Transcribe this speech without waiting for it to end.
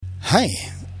Hei,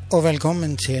 og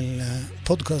velkommen til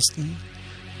podcasten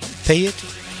Pay It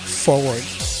Forward.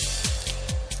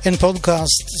 En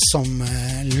podcast som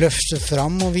løfter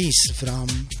fram og viser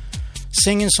fram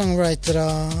singer-songwritere,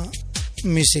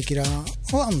 musikere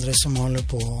og andre som holder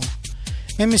på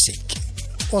med musikk,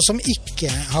 og som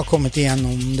ikke har kommet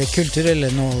igjennom det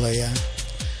kulturelle nåløyet.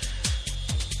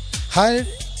 Her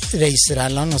reiser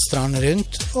jeg land og strand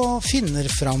rundt og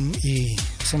finner fram i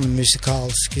sånne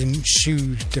musikalske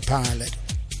skjulte perler.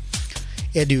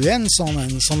 Du en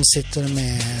sånn som sitter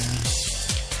med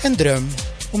en drøm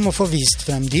om å få vist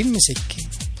frem din musikk?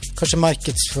 Kanskje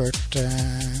markedsført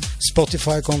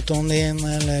Spotify-kontoen din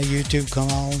eller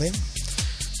YouTube-kanalen din?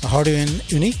 Da har du en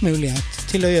unik mulighet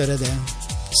til å gjøre det.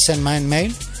 Send meg en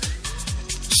mail,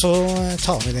 så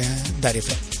tar vi det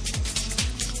derifra.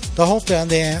 Da håper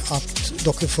jeg det at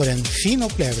dere får en fin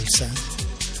opplevelse.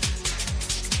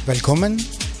 Velkommen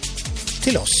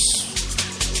til oss.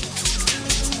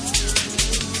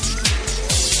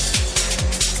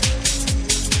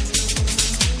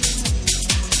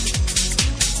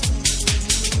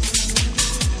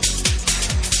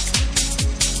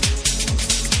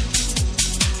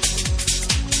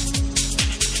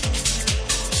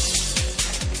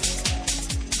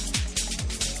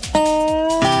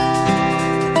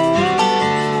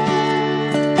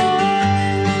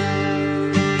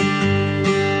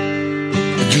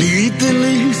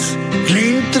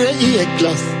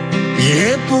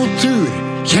 Vi på tur,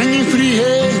 kjenner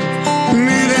frihet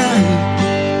med deg.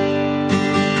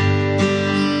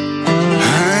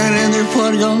 Her det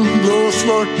farger blå,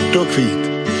 svart og hvit.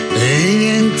 Det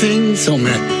ingenting som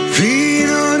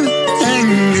finere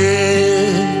enn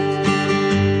det.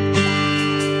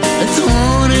 Jeg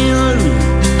tar i øren,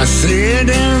 jeg ser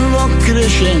den vakre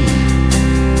skjenn.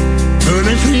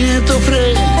 Føler frihet og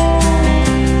fred.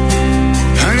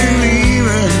 Her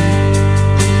livet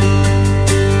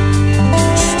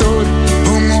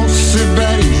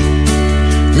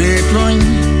med vann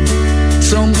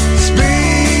som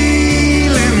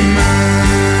speiler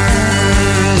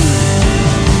meg.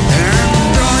 Jeg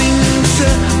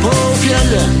danser på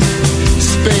fjellet,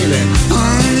 speiler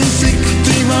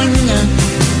ansikt i vannet,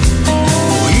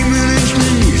 og himmelens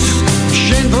lys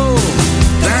skjenn på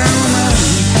deg og meg.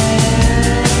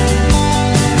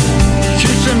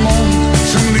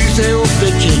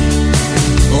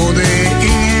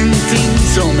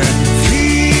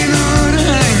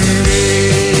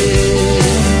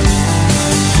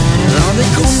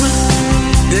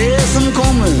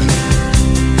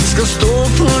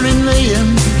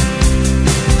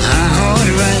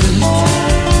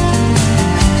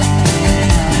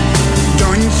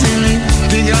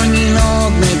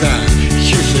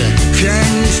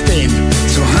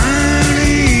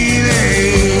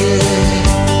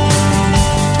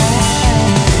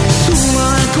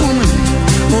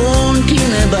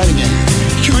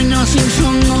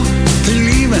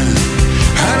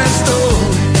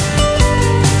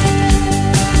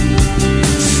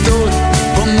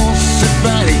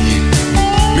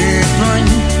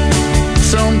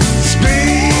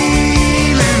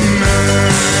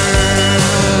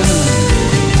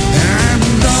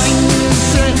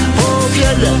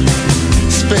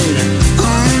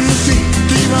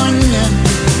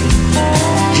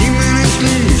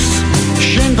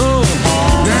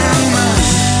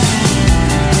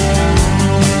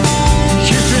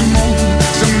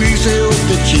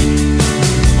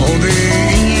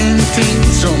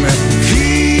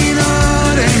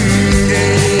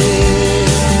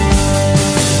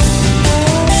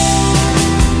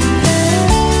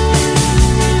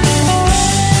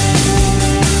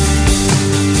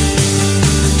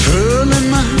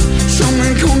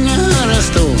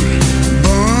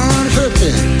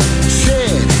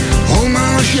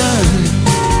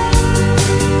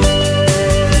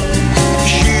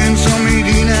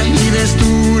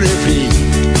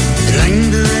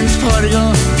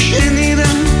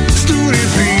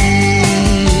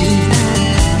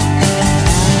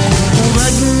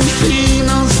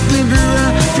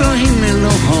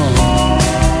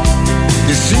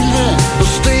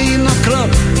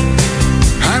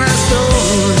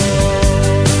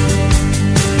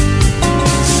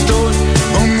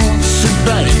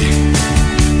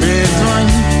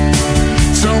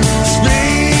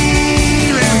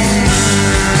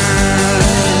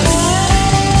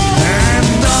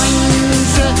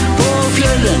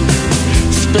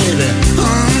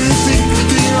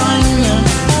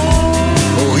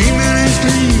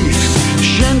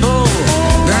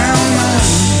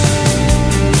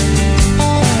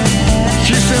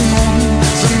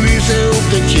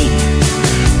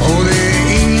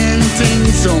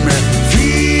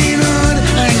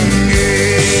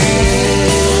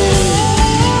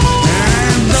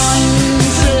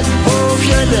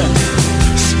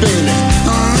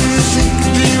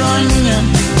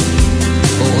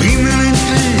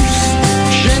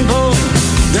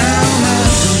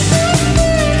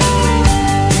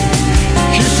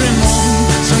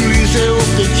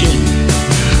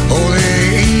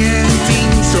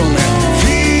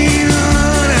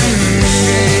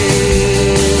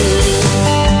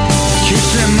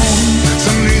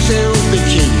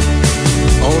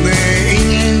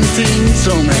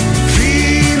 som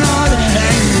finare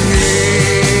än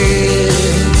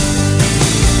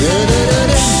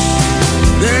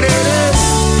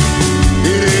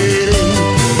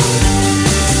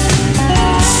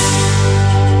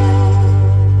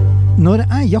Når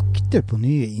jeg jakter på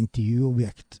nye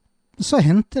intervjuobjekt, så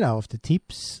henter jeg ofte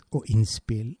tips og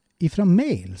innspill ifra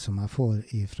mail som jeg får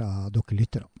ifra dere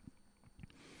lyttere.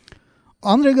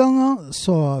 Andre ganger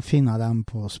så finner jeg dem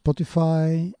på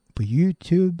Spotify, på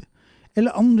YouTube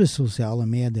eller andre sosiale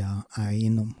medier jeg er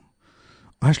innom.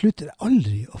 Og jeg slutter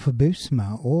aldri å forbause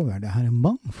meg over det her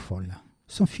mangfoldet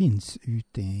som finnes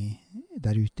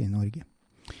der ute i Norge.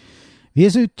 Vi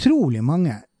er så utrolig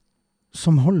mange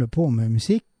som holder på med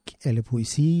musikk, eller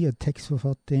poesi og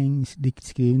tekstforfatting,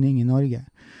 diktskrivning i Norge.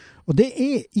 Og det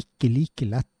er ikke like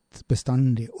lett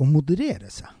bestandig å moderere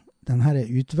seg. Denne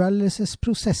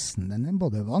utvelgelsesprosessen, den er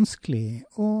både vanskelig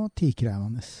og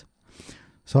tidkrevende.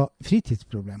 Så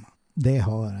fritidsproblemer, det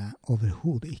har jeg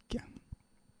overhodet ikke.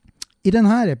 I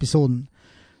denne episoden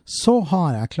så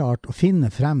har jeg klart å finne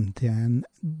frem til en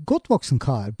godt voksen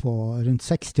kar på rundt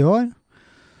 60 år,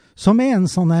 som er en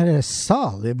sånn her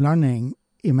salig blanding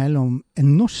imellom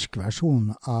en norsk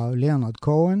versjon av Leonard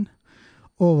Cohen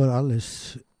og vår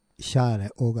alles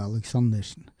kjære Åge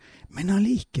Aleksandersen. Men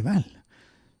allikevel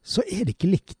så er det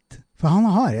ikke likt, for han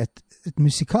har et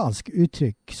musikalsk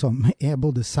uttrykk som er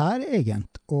både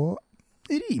særegent og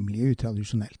rimelig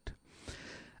utradisjonelt.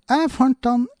 Jeg fant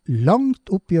han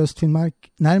langt opp i Øst-Finnmark,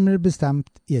 nærmere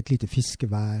bestemt i et lite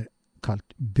fiskevær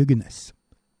kalt Buggenes,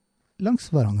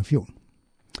 langs Varangerfjorden.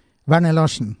 Werner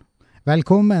Larsen,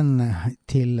 velkommen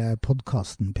til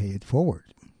podcasten Pay It Forward.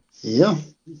 Ja,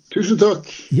 tusen takk.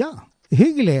 Ja,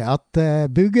 hyggelig at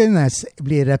Buggenes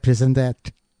blir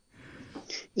representert.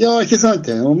 Ja, ikke sant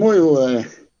det. Man må jo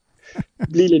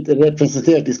bli litt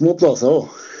representert i småplasser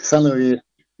også, selv om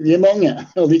vi er mange,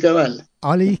 allikevel.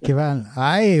 Allikevel.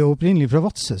 Jeg er jo opprinnelig fra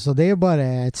Vadsø, så det er jo bare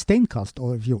et steinkast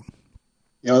over fjorden.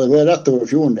 Ja, det er bare rett over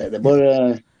fjorden det. Det er bare,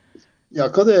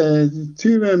 hva det er,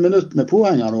 20 minutter med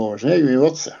påhengeren over, så er jeg jo i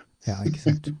Vadsø. Ja, ikke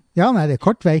sant. Ja, nei, det er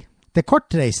kort vei. Det er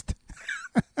kortreist.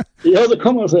 Ja, det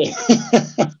kan man si.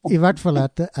 I hvert fall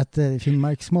etter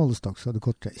Finnmarks målestokk så er det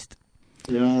kortreist.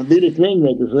 Ja, det blir litt vind,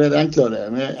 så er det enklere,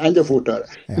 men enda fortere.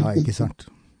 Ja, ikke sant.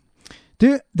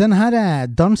 Du, den her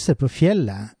Danser på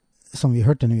fjellet, som vi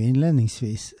hørte nå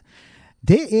innledningsvis,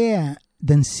 det er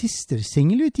den siste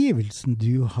singelutgivelsen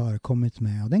du har kommet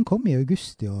med, og den kom i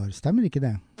august i år, stemmer ikke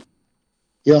det?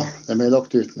 Ja, den ble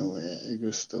lagt ut nå i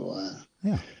august, og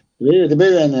ja. Det ble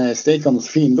jo en steikende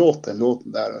fin låt, den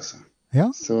låten der, altså.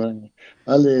 Ja. Så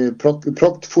veldig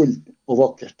praktfull og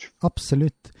vakkert.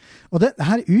 Absolutt. Og det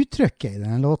her uttrykket i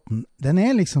denne låten, den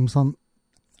er liksom sånn,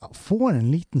 får en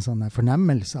liten sånn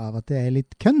fornemmelse av at det er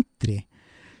litt country.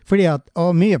 Fordi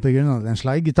og mye på grunn av den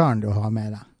slidegitaren du har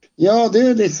med deg. Ja, det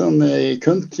er litt sånn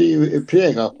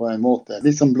country-preget på en måte.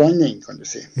 Litt sånn blanding, kan du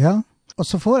si. Ja, og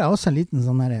så får jeg også en liten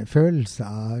sånn her følelse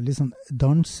av litt sånn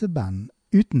danseband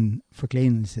uten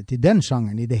forkleinelse til den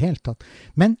sjangeren i det hele tatt.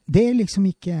 Men det er liksom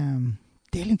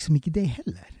ikke det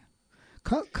heller.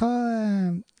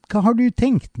 Hva har du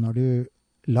tenkt når du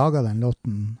lager den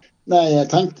låten? Nei, jeg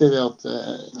tenkte at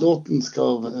låten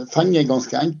skal fenge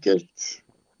ganske enkelt,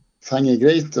 fenge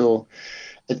greit, og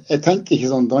jeg tenker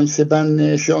ikke sånn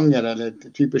danseband-sjanger eller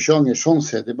type sjanger sånn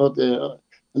sett. Det er bare at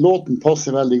låten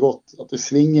passer veldig godt, at det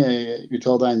svinger ut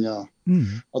av den, ja.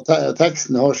 At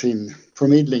teksten har sin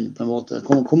formidling på en måte,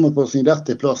 kommer på sin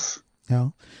rette plass.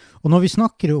 Ja, og når vi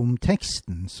snakker om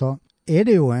teksten, så er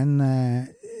det jo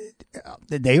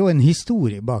det er jo en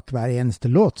historie bak hver eneste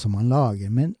låt som man lager,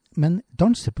 men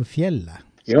Danser på fjellet.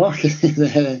 Ja,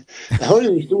 det har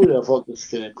jo historier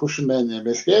faktisk, hvordan den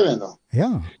ble skrevet da.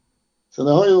 Ja. Så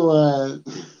det har jo,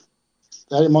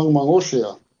 det er mange, mange år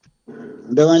siden.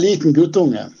 Det var en liten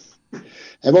guttunge.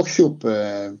 Jeg vokste opp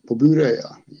på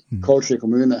Burøya, Karlsøy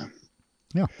kommune.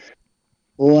 Ja.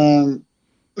 Og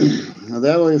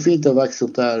det var jo fint å vokse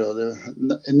opp der, og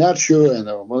det nært sjøen,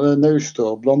 og det naust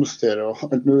og blomster og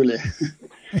alt mulig.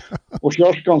 Og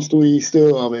sjarkene stod i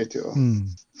støa, vet du.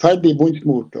 Ferdig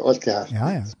bundsmort og alt det her. Ja,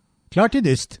 ja. Klart i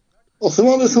dyst. Og så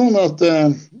var det sånn at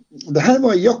det her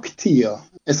var jakttida.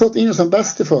 Jeg satt inne som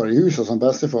bestefar, i huset som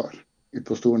bestefar, ute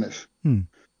på Stornes.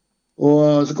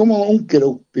 Og så kom han onkel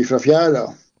opp fra fjæra.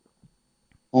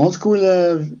 Og han skulle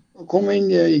komme inn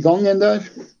i gangen der.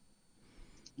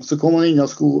 Og så kom han inn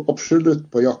og skulle absolutt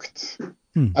på jakt.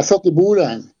 Jeg satt i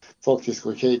bordet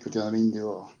faktisk og kjekket til vinduet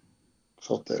og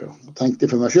satt der og tenkte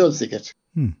for meg selv sikkert.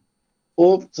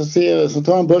 Og så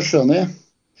tar han børsa ned.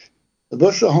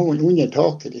 Børsa hang under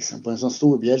taket liksom, på en sånn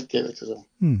stor bjelke, vet du så.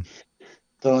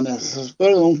 Så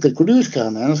spør han onkel, hvor du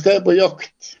skal henne? Nå skal jeg på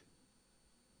jakt.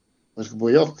 jeg skal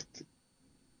på jakt.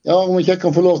 Ja, om ikke jeg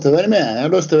kan få lov til å være med. Jeg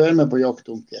har lyst til å være med på jakt,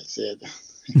 onkel, sier det.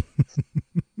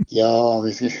 Ja,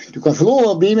 du kan få lov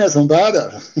å bli med som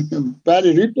bærer.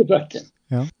 Bære rypetrekken.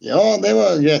 Ja. Ja, det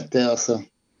var greit det, altså.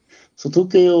 Så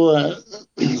tok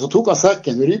han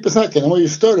sekken. Rypesekken, den var jo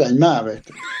større enn meg, vet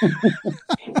du.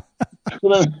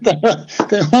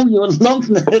 Den hang jo langt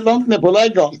ned på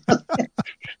leggene.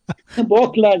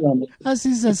 Bakleggene. Jeg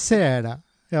synes jeg ser det,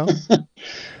 ja.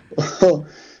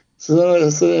 Så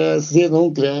sier den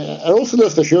onkel, jeg har også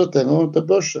lyst til å skjøte til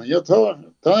børsen. Ja, ta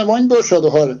den vannbørsen du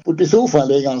har borti sofaen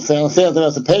liggende, så jeg ser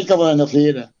at jeg peker på den og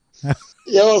flirer.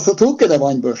 Ja, så tok jeg den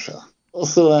vannbørsen. Og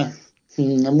så,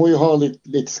 jeg må jo ha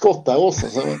litt skott der også,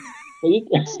 så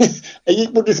jeg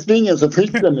gikk bort til springen, så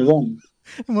fylte jeg med vann.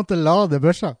 Du måtte lade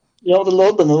børsen? Ja, det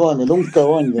lade med vann, jeg lunket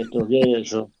vann, vet du, og greier,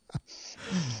 så.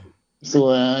 Så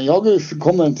Jagu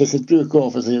kom den til sitt bruk også,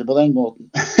 for å si det på den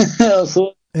måten. Så,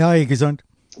 ja, ikke sant?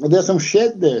 Og det som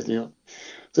skjedde, vet du,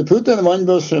 så puttet jeg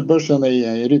vannbørsen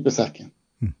i rypesekken.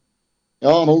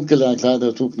 Ja, en onkel der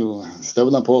kledde og tok noen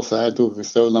støvlene på seg, jeg tok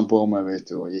støvlene på meg, vet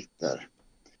du, og gikk der.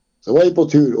 Så var jeg på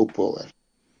tur oppover,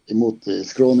 imot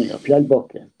skråninga,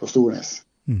 fjellbakken på Stornes.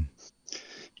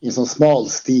 I en sånn smal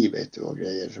sti, vet du, og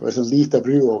greier. Det var en sånn liten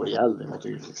bru over i elven,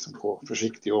 måtte jeg liksom gå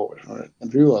forsiktig over.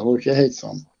 Den brua var ikke helt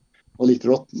sånn, og litt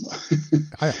råtten da.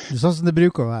 Ja, det sånn som det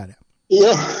bruker å være.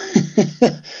 Ja,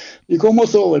 vi kom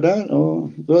oss over der,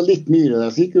 og det var litt myre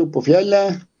der. Så gikk vi opp på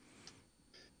fjellet,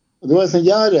 og det var en sånn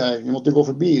gjerde, vi måtte gå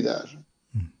forbi der.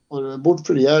 Og bort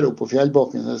fra gjerdet opp på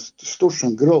fjellbakken, det stort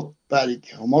sånn grått berg,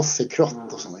 og masse kratt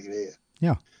og sånne greier.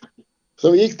 Ja.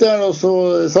 Så vi gikk der, og så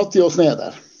satte vi oss ned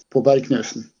der, på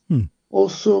bergknusen. Og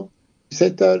så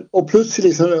sitter der, og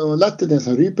plutselig så lette det en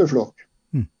sånn rypeflokk.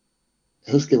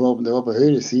 Jeg husker det var på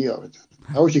høyre siden, vet du.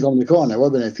 Jeg var ikke gamle karen, jeg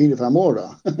var bare 4-5 år da.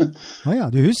 Ja,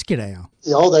 du husker det, ja?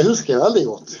 Ja, det husker jeg veldig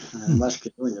godt. Jeg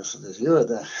merker under, så det gjør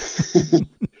det.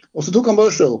 Og så tok han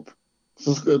børsen opp.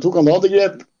 Så tok han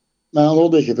ladegrep, men han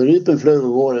nådde ikke, for rypen fløy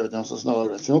over gårde, vet du, så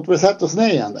snarere. Så måtte vi sette oss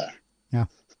ned igjen der. Ja.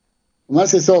 Og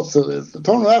mens jeg satt, så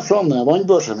tar nå jeg fram den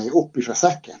vannbørsen min opp fra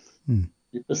sekken.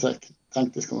 Rypesekken,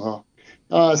 tenkte jeg skal ha.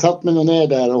 Ja, jeg satt meg nå ned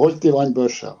der og holdt i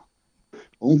vannbørsen.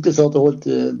 Onkel satt og holdt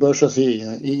børsa si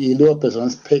i løpet, så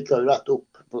han pekket rett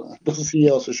opp på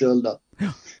siden av seg selv da.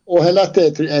 Ja. Og jeg lette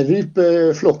en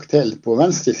rypeflokk til på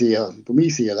venstre siden, på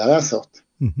min side der jeg satt.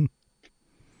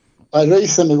 Og jeg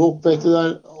reiser meg opp, vet du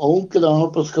der, og onkel han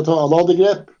holdt på å skal ta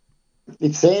ladegrep,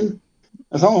 litt sen.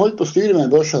 Mens han holdt på å styre med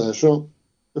en børsa der, så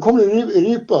det kommer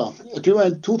ryper, jeg tror det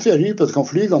er 2-3 ryper som kan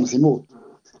flygende imot.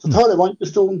 Så tar jeg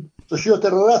vannpistolen, så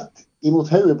skjøter jeg rett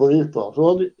imot hodet på rypa. Så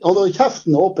hadde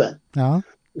kjeften åpen. Ja.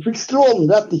 Jeg fikk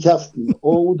strålen rett i kjeften,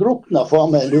 og hun drukna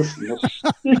faen meg i luften,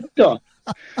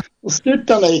 og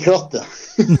styrta ned i krattet.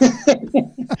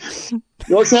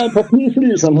 Det var sånn en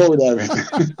papirfly som lå der, vet du.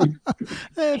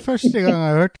 Det er første gang jeg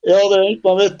har hørt. Ja, det er helt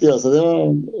vanvittig, altså. Det var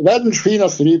verdens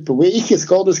fineste rype. Hun er ikke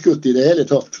skadeskutt i det hele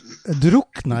tatt.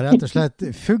 Drukna rett og slett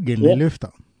fuglen i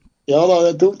lufta? Ja da,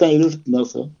 det tok den i luften,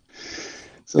 altså.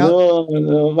 Så det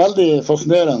var veldig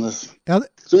fascinerende. Ja,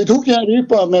 så vi tok den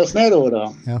rypa med oss nedover da.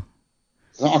 Ja.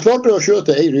 Så han klarte å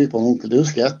skjøte en rype av onkel, det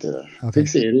husker jeg etter det. Han fikk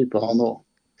seg en rype han også.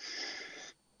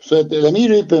 Så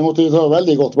min rype måtte jeg ta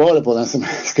veldig godt vare på, den som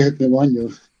skjøt med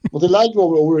vann. Måtte legge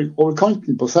over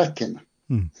kanten på sekken.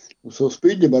 Og så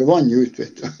spydde bare vann ut,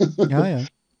 vet du. Ja, ja.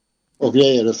 Og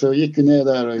greier, og så gikk vi ned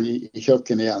der i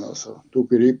kjøkken igjen, og så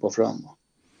tok vi rypa fram.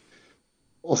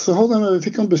 Og så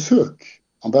fikk han besøk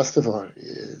av bestefar,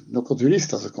 noen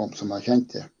turister som kom, som jeg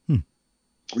kjente,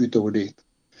 utover dit.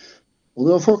 Og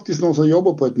det var faktisk noen som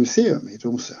jobbet på et museum i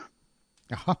Tromsø.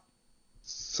 Jaha.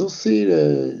 Så sier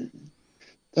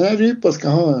denne rypa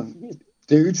skal ha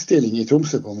en utstilling i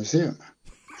Tromsø på museum,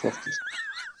 faktisk.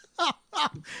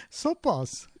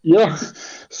 Såpass? Ja,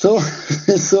 så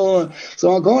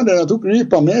han kan der, han tok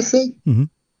rypa med seg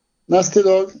neste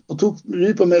dag, og tok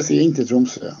rypa med seg inn til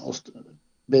Tromsø, og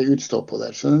ble utstått på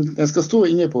der. Så den skal stå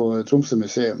inne på Tromsø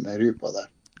museum, den rypa der.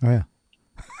 Ja.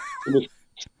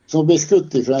 Som ble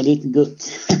skutt fra en liten gutt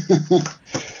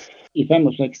i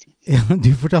 65. Ja,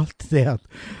 du fortalte det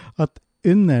at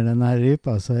under denne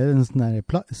rypa så er det en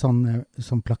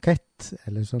sånn plakett,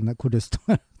 eller sånn hvor det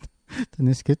står at den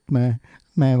er skutt med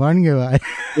vanngevær.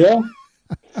 Ja,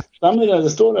 stemmer det.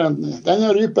 Det står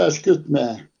denne rypa er skutt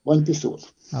med vannpistol.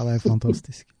 Ja, det er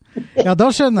fantastisk. Ja,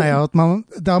 da skjønner jeg at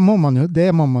det må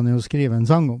man jo skrive en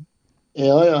sang om.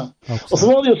 Ja, ja. Absolutt. Og så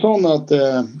var det jo sånn at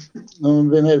når vi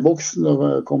ble mer voksen og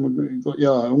kom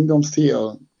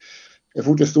ungdomstida, jeg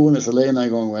for til Stornes alene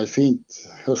en gang, og et fint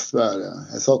høstvær.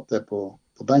 Jeg satt der på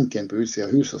benken på utsiden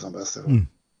av huset som bestefar.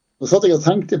 Så satt jeg og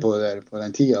tenkte på det der, på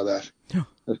den tida der. Ja.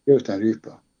 Jeg skrev den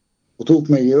rypa. Og tok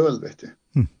meg i øl, vet du.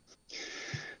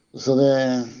 Så det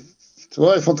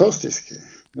var jo fantastisk.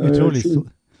 Utrolig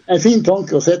en fin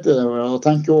tanke å sitte der og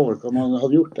tenke over hva man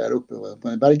hadde gjort der oppe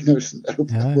på bergknusen der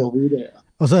oppe på Bodø.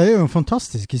 Og så er det jo en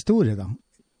fantastisk historie da.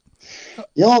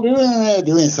 Ja, det er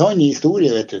jo en sann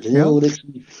historie, vet du. Det er jo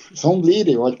liksom, sånn blir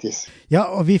det jo alltid. Ja,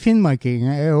 og vi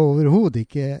finnmarkinger er jo overhodet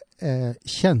ikke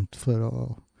kjent for å...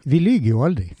 Vi lyger jo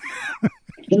aldri.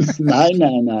 Nei.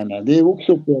 Det er vokst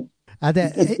opp.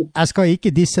 Jeg skal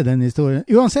ikke disse den historien.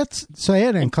 Uansett så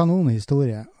er det en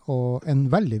kanonhistorie og en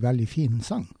veldig, veldig fin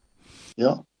sang.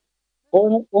 Ja.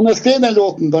 Og når jeg skrev den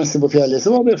låten Danse på fjellet,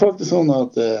 så var det faktisk sånn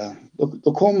at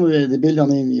da kom de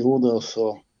bildene inn i hodet, og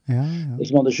så det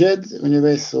som hadde skjedd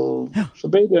underveis, så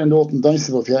ble det en låten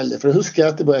Danse på fjellet. For jeg husker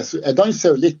etterpå, jeg danset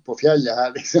jo litt på fjellet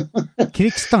her, liksom.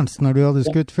 Krigsdans når du hadde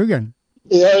skutt fuglen? Ja.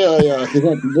 Det er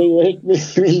jo helt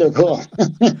vild å gå.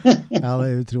 Ja, det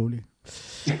er utrolig.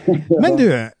 Men du,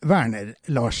 Werner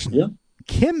Larsen,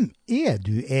 hvem er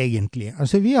du egentlig?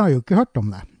 Altså, vi har jo ikke hørt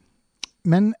om deg.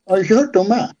 Men... Har du ikke hørt om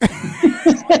meg?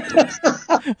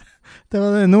 Det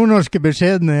var den nordnorske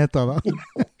beskjedenheten da.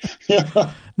 Ja.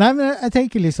 Nei, men jeg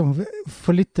tenker liksom,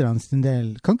 for lytterens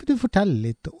del, kan ikke du fortelle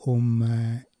litt om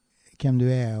hvem du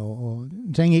er? Og du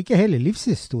trenger ikke hele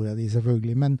livshistorien din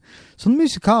selvfølgelig, men sånn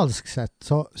musikalsk sett,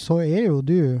 så er jo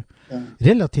du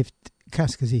relativt, hva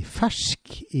skal jeg si, fersk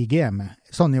i gamet.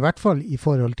 Sånn i hvert fall i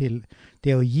forhold til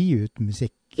det å gi ut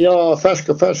musikk. Ja,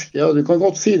 fersk. Ja, du kan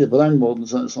godt si det på den måten,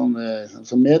 sånn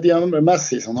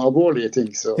mediemessig, sånne alvorlige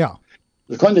ting, så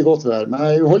det kan det godt være. Men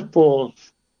jeg har holdt på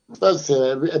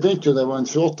jeg begynte jo da jeg var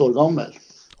 28 år gammel.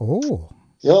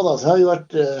 Ja da, så jeg har jo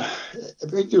vært, jeg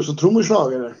begynte jo som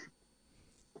trommeslager.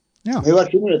 Jeg har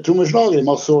vært trommeslager i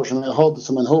masse år som jeg hadde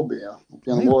som en hobby,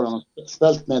 gjennom årene,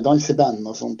 spilt med danseband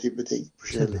og sånne type ting,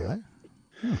 forskjellige.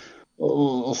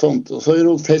 Og sånt, og så har jeg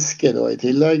råd fiske da i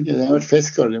tillegg. Jeg har vært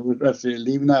fisker, det har vært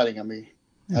livnæringen min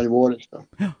her i våres da.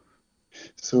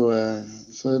 Så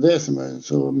det er det som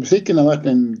så musikken har vært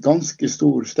en ganske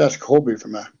stor, sterk hobby for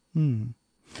meg.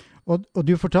 Og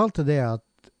du fortalte det at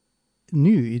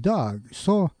nå i dag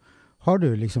så har du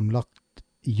liksom lagt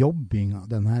jobbinga,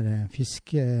 den her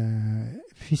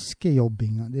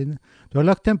fiskejobbinga. Du har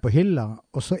lagt den på hylla,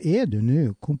 og så er du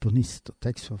nå komponist og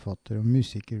tekstforfatter og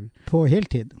musiker på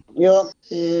heltid. Ja,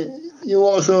 jo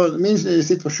altså min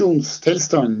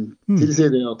situasjonstilstand tilsier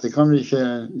det at det kan vi ikke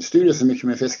styre så mye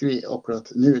med fiskeri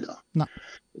akkurat nå da. Nei.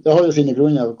 Det har jo sine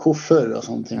grunner hvorfor og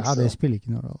sånne ting. Ja, det spiller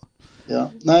ikke noe rolle. Ja,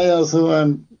 nei altså,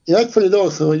 i hvert fall i dag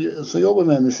så jobber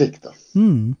jeg med musikk da.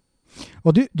 Og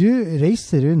du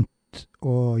reiser rundt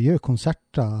og gjør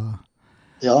konserter.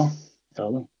 Ja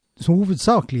da. Så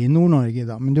hovedsakelig i Nord-Norge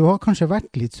da, men du har kanskje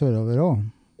vært litt sørover også?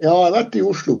 Ja, jeg har vært i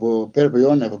Oslo på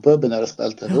hjørnet, på puben der jeg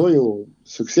spilte. Det var jo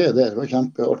suksess der, det var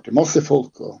kjempeartig. Masse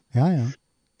folk og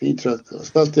fintrykk, og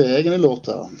spilte egne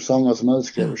låter, sanger som jeg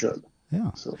skrev selv.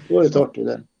 Så det var litt artig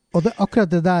det. Og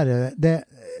akkurat det der,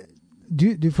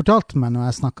 du fortalte meg når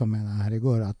jeg snakket med deg her i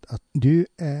går, at du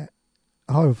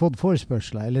har jo fått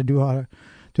forespørsler, eller du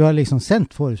har liksom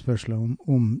sendt forespørsler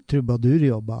om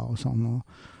trubadurjobber og sånn,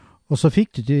 og så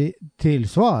fikk du til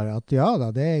svar at ja da,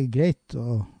 det er greit,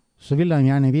 og så vil de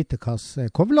gjerne vite hva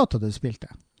coverlåter du spilte.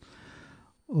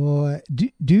 Og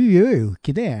du gjør jo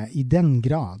ikke det i den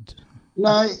grad.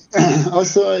 Nei,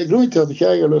 altså grunnen til at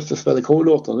ikke jeg har lyst til å spille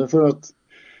coverlåter, det er for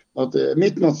at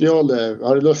mitt materiale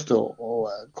har jeg lyst til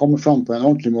å komme fram på en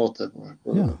ordentlig måte,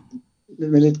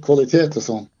 med litt kvalitet og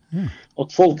sånn.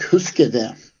 At folk husker det.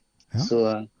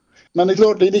 Men det er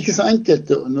klart, det er ikke så enkelt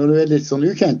når du er litt sånn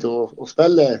ukjent å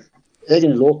spille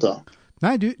egne låter.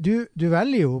 Nei, du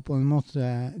velger jo på en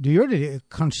måte, du gjør det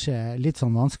kanskje litt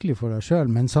sånn vanskelig for deg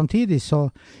selv, men samtidig så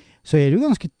er du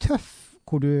ganske tøff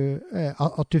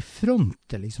at du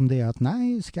fronter liksom det at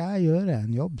nei, skal jeg gjøre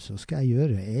en jobb, så skal jeg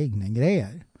gjøre egne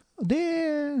greier. Og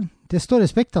det står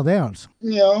respekt av det, altså.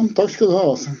 Ja, takk skal du ha,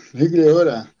 altså. Hyggelig å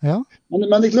høre. Ja. Men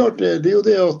det er klart, det er jo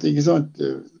det at, ikke sant,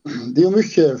 det er jo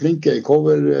mye flinke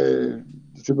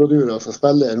cover-trubadurer som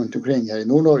spiller rundt omkring her i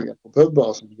Nord-Norge, på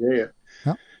pubber og sånne greier.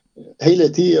 Ja.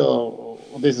 Hele tiden,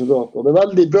 og det er så bra. Og det er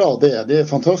veldig bra det er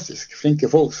fantastisk.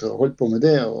 Flinke folk som holder på med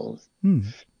det.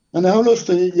 Men jeg har lyst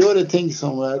til å gjøre ting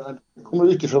som kommer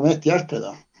ut fra mitt hjerte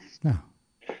da. Ja.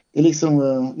 Det er liksom,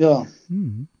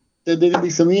 det er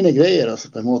liksom mine greier, altså,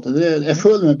 på en måte. Jeg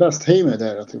føler meg best hjemme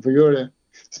der, at jeg får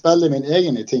spille mine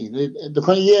egne ting. Da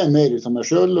kan jeg gi mer ut av meg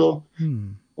selv,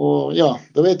 og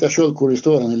da vet jeg selv hvor jeg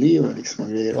står i livet, liksom,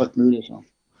 og greier, alt mulig sånn.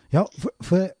 Ja,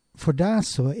 for deg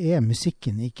så er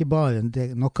musikken ikke bare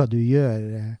noe du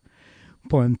gjør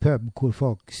på en pub hvor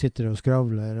folk sitter og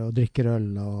skravler og drikker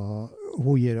øl og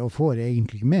hoier og får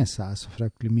egentlig ikke med seg så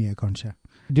fryktelig mye, kanskje.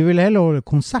 Du vil heller holde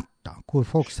konserter hvor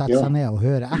folk setter seg ned og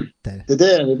hører etter.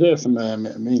 Det er det som er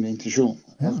min intensjon.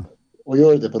 Ja. Å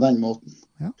gjøre det på den måten.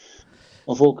 Ja.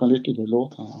 Og folk kan lytte til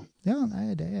låtene. Ja,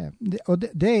 nei, det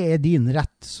er din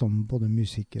rett som både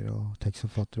musiker og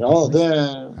tekstforfatter. Ja,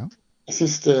 jeg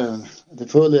synes det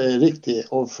føler jeg riktig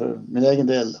overfor min egen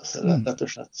del, rett og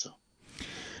slett. Så.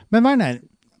 Men Werner,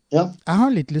 jeg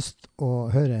har litt lyst å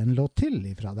høre en låt til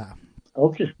fra deg.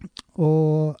 Ok.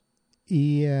 Og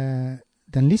i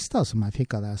den lista som jeg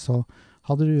fikk av deg, så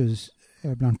hadde du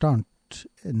blant annet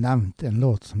nevnt en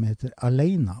låt som heter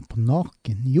 «Alene på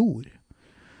naken jord».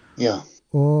 Ja.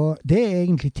 Og det er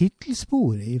egentlig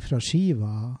titelsporet fra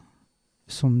skiva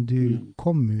som du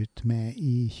kom ut med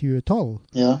i 2012,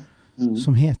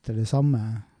 som heter det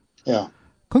samme. Ja.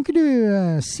 Kan ikke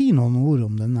du si noen ord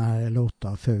om denne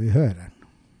låta før vi hører den?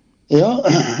 Ja,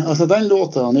 altså den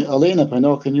låta, «Alene på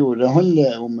naken jord», det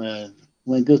handler om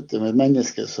en gutt, om et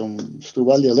menneske som stod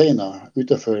veldig alene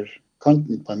utenfor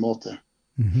kanten på en måte.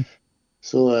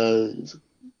 Så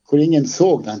hvor ingen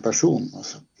så den personen,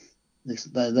 altså.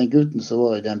 Den gutten som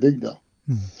var i den bygda,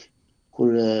 hvor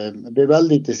det ble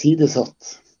veldig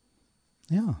tilsidesatt.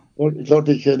 Ja. Og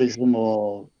klarte ikke liksom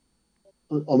å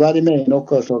være med i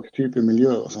noe slags type miljø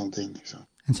og sånne ting. Så.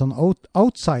 En sånn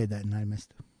outsider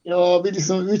nærmest. Ja, blir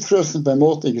liksom utfrøsten på en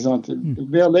måte, ikke sant? Du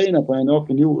blir alene på en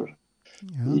naken jord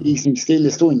i sin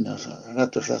stille stund, altså,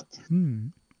 rett og slett.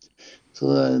 Så,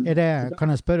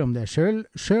 kan jeg spørre om det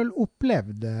selv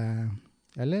opplevd,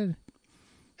 eller?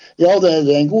 Ja, det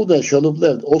er en god del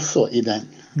selvopplevd også i den.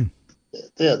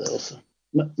 Det er det også.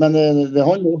 Men det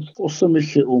handler også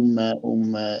mye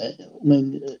om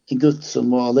en gutt som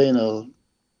var alene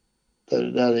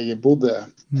der jeg bodde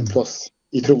en plass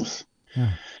i Troms.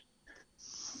 Ja.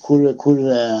 Hvor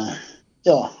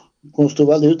stod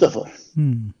veldig utenfor.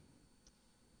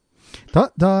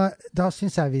 Da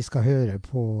synes jeg vi skal høre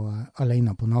på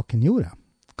 «Alene på naken jorda».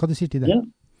 Hva du sier til det? Ja.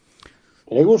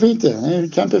 Det går fint det. Det er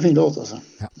en kjempefin låt, altså.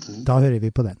 Ja, da hører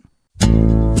vi på den.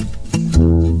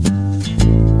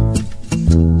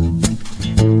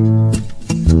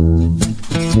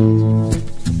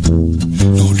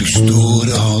 Når du står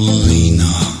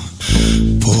alene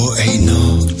på en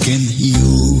naken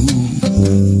jord,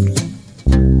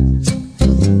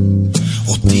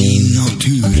 og din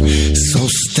natur så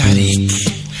sterk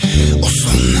og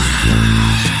så nær,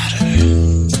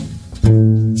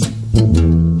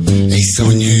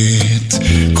 sannhet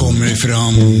kommer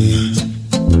fram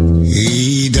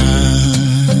i deg.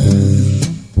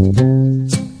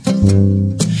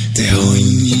 Det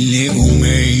handler om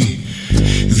ei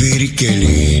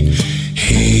virkelighet.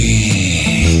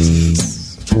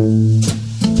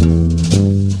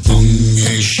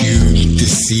 Mange skjulte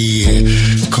sider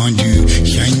kan du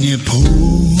kjenne på,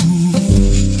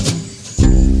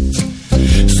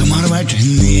 som har vært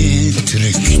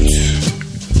nedtrykt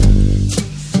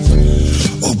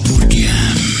og bortgjemt.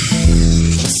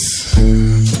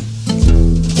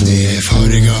 Det er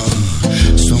farger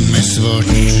som er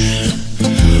svart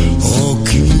og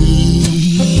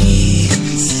hvit,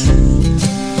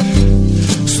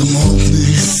 som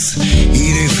åpnes i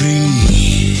det fri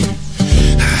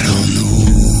her og nå.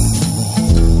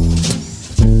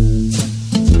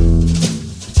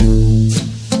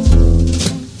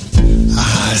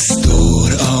 Jeg står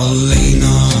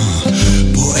alene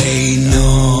på en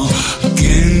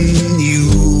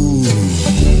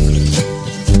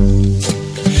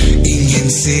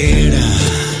ser deg,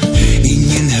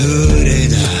 ingen hører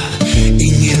deg,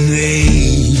 ingen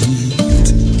vet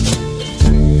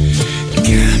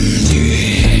hvem du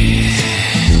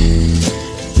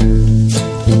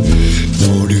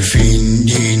Når du finner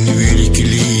din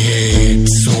virkelighet,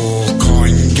 så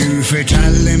kan du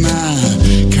fortelle meg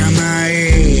hvem jeg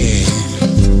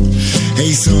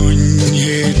ei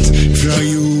sannhet fra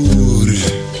jord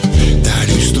der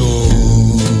du står.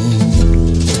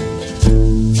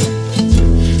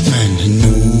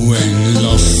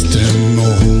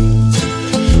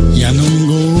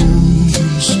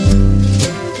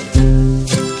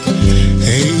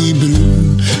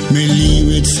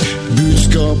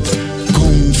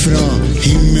 Fra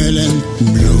himmelen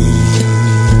blå,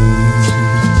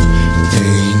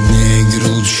 en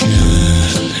negrodd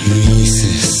sjæl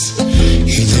vises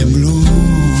i det blå,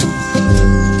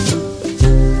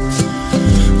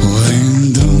 og en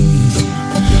dom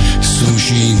som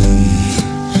skinner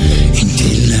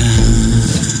inntil deg.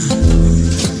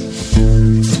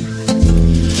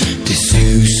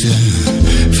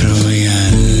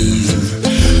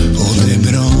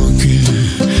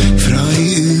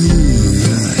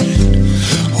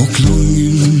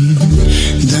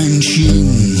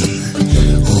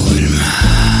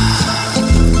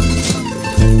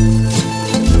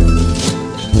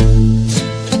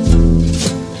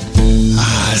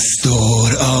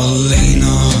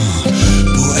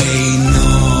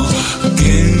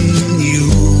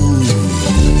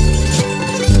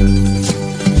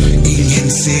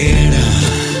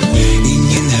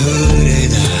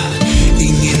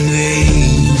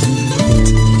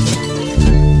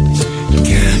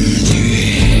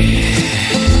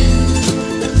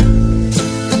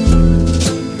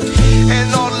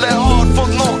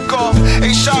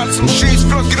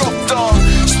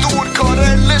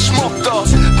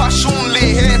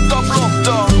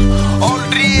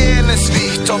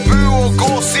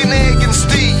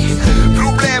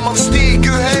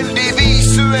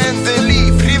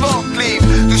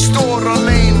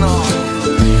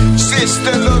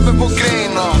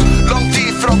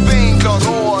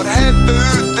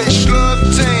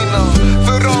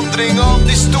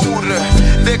 de store,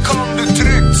 det kan du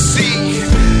trygt si.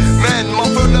 Men man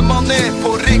føler man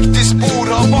på riktig spor,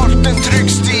 har valgt en trygg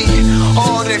sti,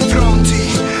 har en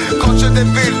framtid. Kanskje det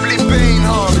vil bli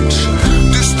beinhardt.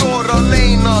 Du står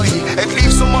alene i et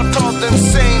liv som har tatt en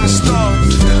sen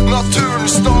start. Naturen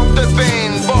starter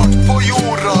beinbart på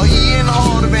jorda i en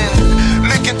hard vind.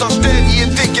 Lykken tar sted i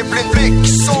et ikke blind blikk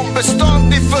som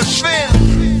bestandig forsvinner.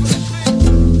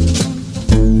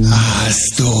 Jeg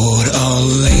står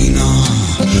alene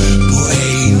på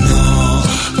en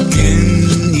naken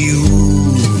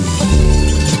jord.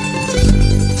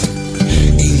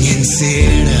 Ingen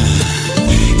ser det,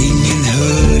 ingen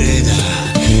hører det,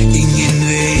 ingen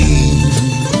vet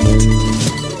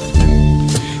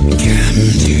hvem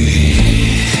du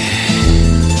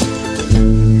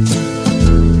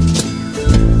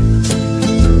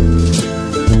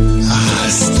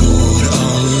Jeg står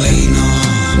alene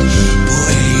på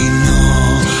en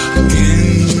naken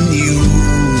jord.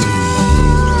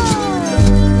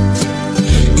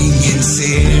 Ingen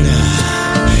ser det,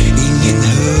 ingen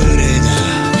hører det,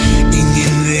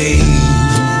 ingen vet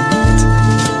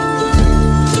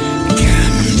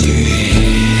hvem du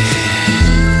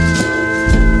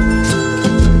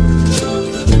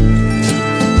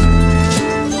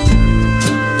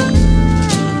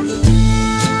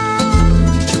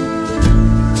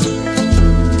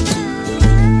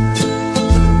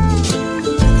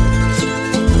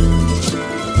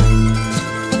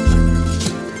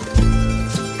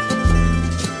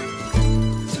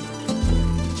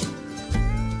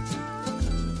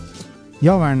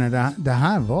Ja, Werner, det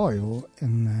her var jo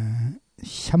en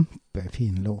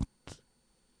kjempefin låt.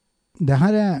 Det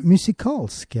her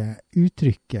musikalske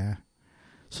uttrykket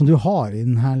som du har i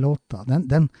denne låta,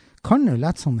 den kan jo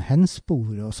lett sånn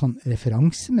henspore og sånn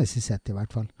referansemessig sett i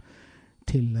hvert fall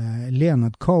til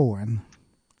Leonard Cohen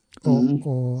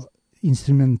og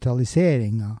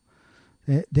instrumentaliseringa.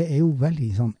 Det jo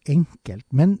veldig sånn enkelt,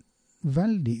 men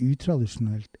veldig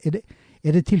utradisjonelt.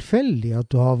 Er det tilfeldig at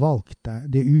du har valgt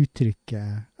det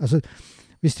uttrykket? Altså,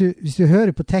 hvis du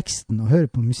hører på teksten og hører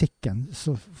på musikken,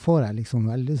 så får jeg liksom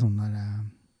veldig sånn der,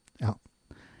 ja.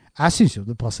 Jeg synes jo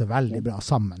det passer veldig bra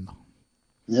sammen da.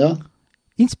 Ja.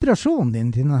 Inspirasjonen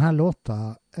din til denne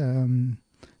låta,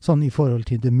 sånn i forhold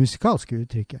til det musikalske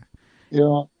uttrykket,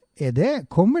 Ja.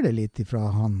 Kommer det litt ifra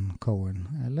han Cohen,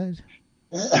 eller?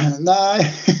 Nei,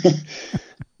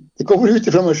 det kommer ut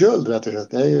ifra meg selv, rett og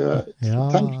slett.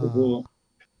 Jeg tenker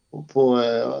på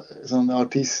sånne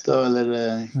artister, eller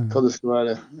hva det skulle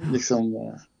være, liksom,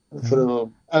 for å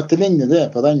etterligne det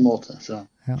på den måten. Så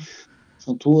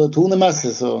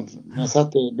tonemessig, så når jeg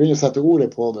begynner å sette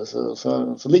ordet på det,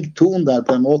 så ligger tonen der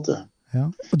på en måte. Ja.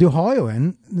 Og du har jo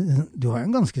en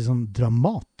ganske sånn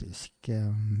dramatisk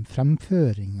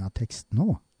fremføring av teksten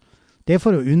også. Det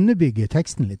for å underbygge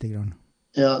teksten litt grann.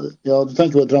 Ja, du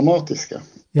tenker på dramatisk, ja.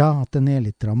 Ja, at den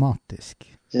litt dramatisk.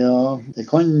 Ja, det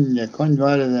kan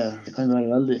være det. Det kan være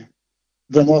veldig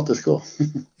dramatisk også.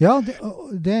 Ja,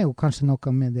 det jo kanskje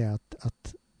noe med det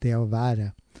at det å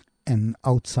være en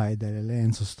outsider, eller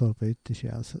en som står på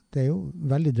yttersida, altså, det jo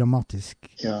veldig dramatisk.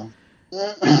 Ja,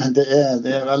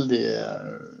 det veldig...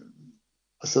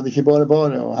 Altså, det ikke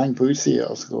bare å henge på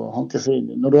utsida og hanke seg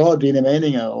inn. Når du har dine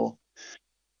meninger og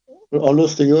har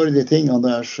lyst til å gjøre de tingene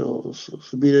der, så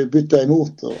blir det byttet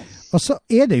imot. Og så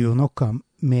det jo noe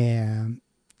med...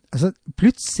 Altså,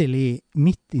 plutselig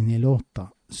midt inne i låta,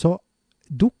 så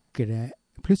dukker det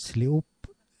plutselig opp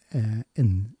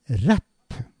en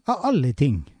rapp av alle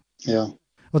ting. Ja.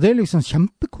 Og det liksom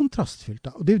kjempekontrastfylt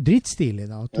da. Og det jo dritstilig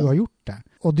da, at du har gjort det.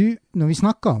 Og du, når vi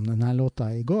snakket om denne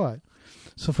låta i går,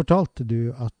 så fortalte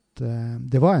du at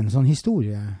det var en sånn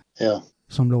historie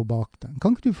som lå bak den.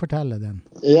 Kan ikke du fortelle den?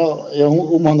 Ja,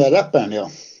 om han der rapperen, ja.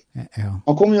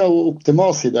 Han kom jo opp til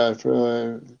Masi der,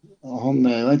 for han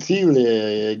var en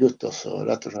trivelig gutt også,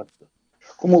 rett og slett.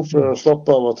 Kom opp for å slappe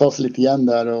av og ta seg litt igjen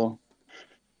der, og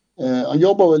han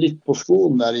jobbet vel litt på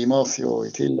skolen der i Masi og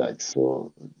i tillegg,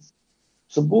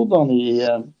 så bodde han i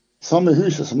samme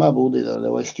huset som jeg bodde i der.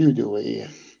 Det var i studio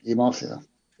i Masi da.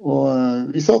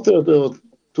 Og vi satt der og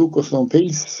tok oss noen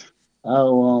pils. Jeg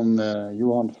og han,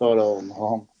 Johan, Sara og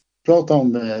han pratet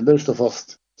om Børst og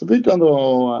Fast. Så begynte han da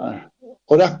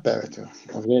å rappe, vet du,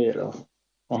 og greier.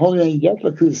 Han hadde jo en jævla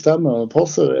kul stemme, og det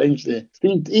passet egentlig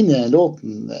fint inn i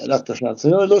låten, rett og slett. Så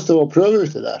jeg hadde lyst til å prøve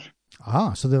ut det der. Aha,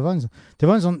 så det var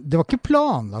ikke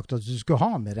planlagt at du skulle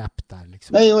ha med rapp der,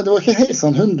 liksom? Nei, det var ikke helt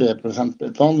sånn 100%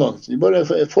 planlagt. Vi bare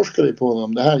forsket litt på det,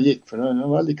 om det her gikk, for det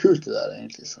var veldig kult det der,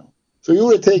 egentlig. Så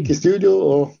gjorde jeg take i studio,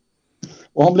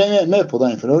 og han ble med på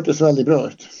den, for det hørtes veldig bra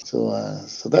ut.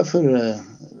 Så derfor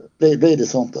ble det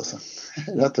sånt, altså.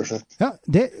 Rett og slett. Ja,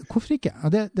 hvorfor ikke? Ja,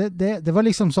 det var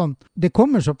liksom sånn, det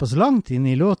kommer såpass langt inn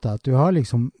i låta at du har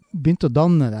liksom begynt å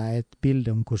danne deg et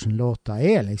bilde om hvordan låta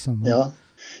liksom. Ja,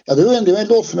 det er jo en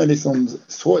låt som liksom,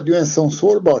 det er en sånn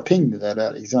sårbar ting det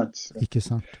der, ikke sant? Ikke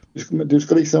sant. Du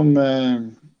skal liksom,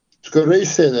 du skal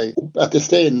røyse deg opp etter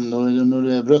steinen når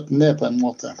du er brøtt ned på en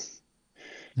måte.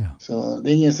 Ja. Så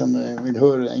det er ingen som vil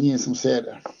høre, ingen som ser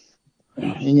det.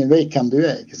 Ingen vet hvem du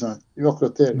ikke sant? Det er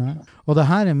akkurat det. Og det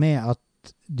her med at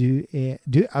du er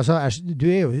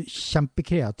jo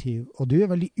kjempekreativ, og du er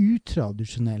veldig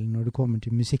utradisjonell når det kommer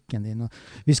til musikken din. Og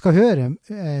vi skal høre,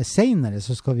 senere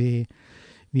så skal vi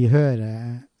høre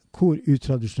hvor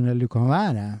utradisjonell du kan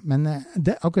være, men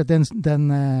akkurat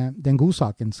den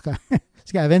godsaken skal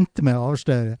jeg vente med å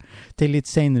avsløre til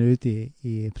litt senere ut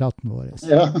i praten vår.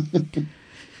 Ja.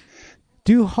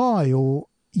 Du har jo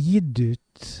gitt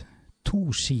ut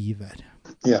 2 skiver.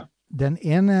 Ja. Den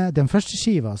første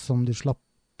skiva som du slapp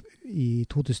i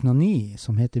 2009,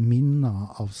 som heter Minner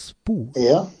av spor.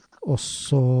 Ja. Og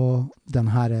så den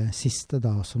her siste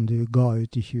da, som du ga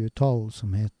ut i 2012,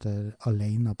 som heter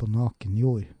Alene på naken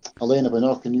jord. Alene på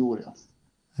naken jord, ja.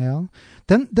 Ja.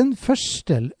 Den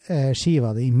første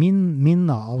skiva di,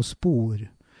 Minner av spor,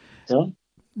 ja.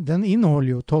 Den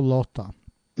inneholder jo 12 låter.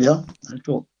 Ja, det er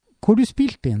 12. Hvor du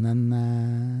spilte inn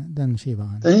den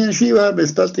skiva? Den skiva her ble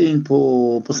spilt inn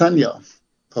på Senja,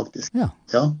 faktisk. Ja.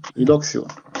 Ja, i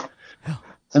Laksjord. Ja.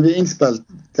 Den ble innspilt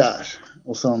der,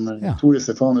 hos Tore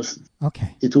Stefanussen,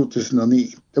 i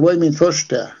 2009. Det var jo mitt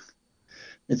første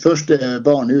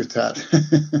barn ut her.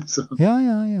 Så. Ja.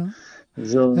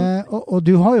 Så. Og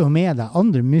du har jo med deg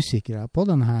andre musikere på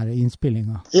denne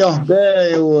innspillingen. Ja, det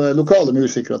er jo lokale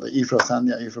musikere fra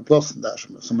Senja, fra plassen der,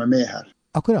 som er med her.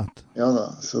 Akkurat. Ja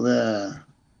da, så det er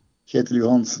Kjetil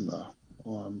Johansen da,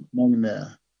 og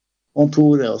Magne, og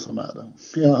Tore og sånn da.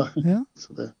 Ja.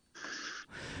 Så det.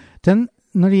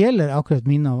 Når det gjelder akkurat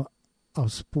Minner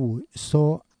av spor,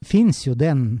 så finnes jo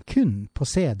den kun på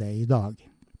CD i dag.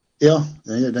 Ja,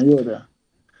 den gjør det.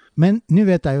 Men nå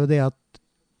vet jeg jo det at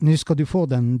nå skal du få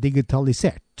den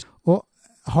digitalisert. Og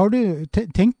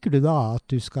tenker du da at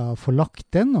du skal få lagt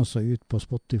den også ut på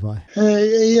Spotify?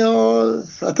 Ja,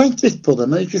 jeg tenkte litt på det,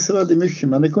 men ikke så veldig mye.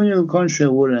 Men det kunne jo kanskje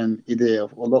vært en idé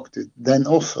å lagt ut den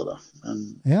også da.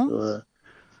 Men, ja.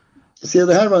 Siden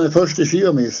det her var den første skiva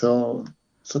mi, så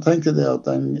tenkte jeg at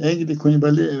den egentlig kunne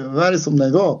være som den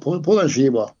var på den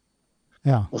skiva.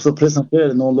 Ja. Og så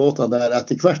presentere noen låter der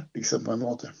etter hvert, liksom, på en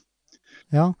måte.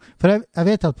 Ja, for jeg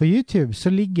vet at på YouTube så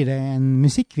ligger det en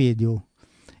musikkvideo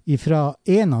fra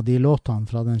en av de låtene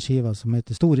fra den skiva som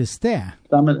heter Store Sted.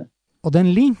 Stemmer det. Og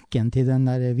den linken til den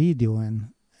der videoen,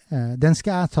 den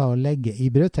skal jeg ta og legge i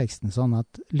brødteksten, sånn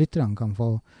at lytterne kan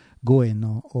få gå inn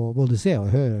og både se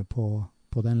og høre på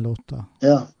den låta.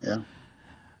 Ja.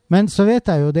 Men så vet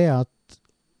jeg jo det at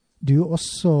du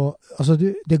også, altså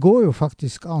det går jo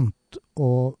faktisk an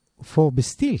å få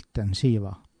bestilt den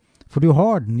skiva. For du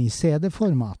har den i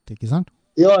CD-format, ikke sant?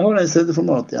 Ja, jeg har den i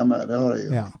CD-format hjemme, det har jeg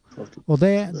jo. Ja. Og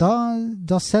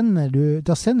da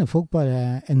sender folk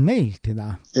bare en mail til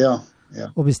deg. Ja.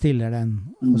 Og bestiller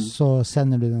den, og så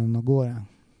sender du den og går den.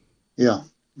 Ja.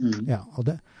 Ja, og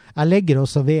jeg legger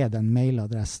også ved den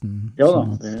mailadressen. Ja da.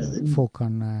 Sånn at folk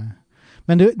kan...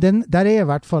 Men der er i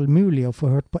hvert fall mulig å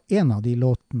få hørt på en av de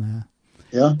låtene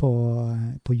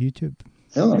på YouTube.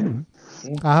 Ja da.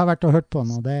 Jeg har vært og hørt på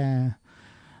den, og det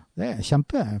er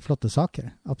kjempeflotte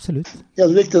saker, absolutt. Ja,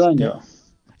 du likte den, ja.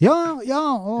 Ja,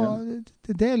 og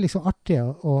det er liksom artig,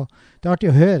 og det er artig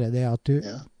å høre det at du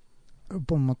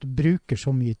på en måte bruker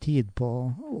så mye tid på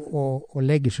og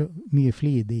legger så mye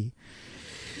flid i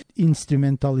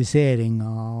instrumentaliseringa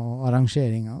og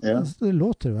arrangeringa. Ja. Så det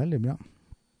låter veldig bra.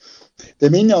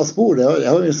 Det minner av spor, jeg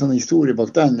har jo en sånn historie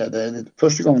bak den. Det er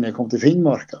første gangen jeg kom til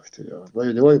Finnmark. Det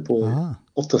var jo på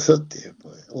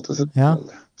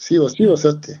 78-tallet.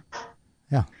 77.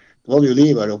 Ja. Det var jo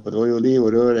liv her oppe, det var jo liv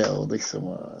og røre, og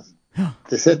liksom,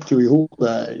 det sitter jo i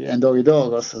hodet en dag i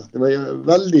dag, altså. Det var jo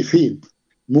veldig fin,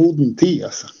 moden tid,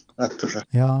 altså, rett og slett.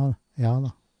 Ja da.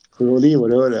 Det var liv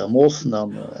og røre, og måsene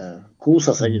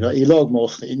koset seg i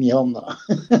lagmåsene inne i havna.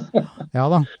 Ja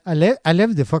da,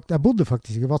 jeg bodde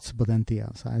faktisk i Vadsø på den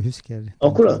tiden, så jeg husker det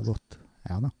godt.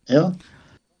 Ja da. Ja.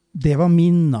 Det var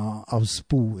minner av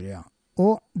spor, ja.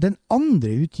 Og den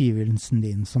andre utgivelsen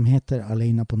din, som heter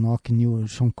Alene på naken jord,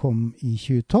 som kom i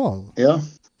 2012,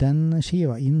 den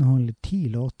skiva inneholder 10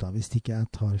 låter, hvis ikke jeg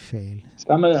tar feil.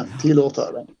 Stemmer det, 10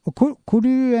 låter. Og hvor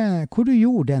du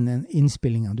gjorde den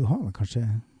innspillingen? Du har vel kanskje...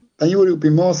 Den gjorde opp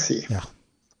i Masi,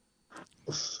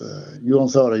 hos Johan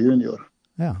Sara junior.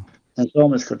 Ja. En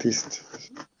samisk artist.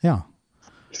 Ja.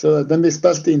 Så den ble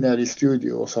spilt inn der I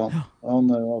studio hos han.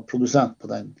 Han var produsent på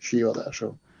den skiva der,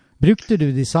 så. Brukte du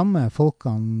de samme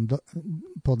folkene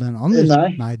på den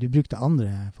andre? Nei, du brukte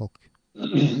andre folk.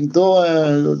 Da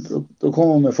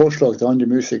kom han med forslag til andre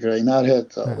musikere I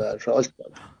nærheten der, fra alt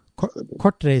der.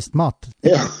 Kortreist mat.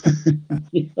 Ja,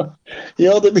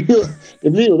 ja det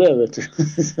blir jo det, vet du.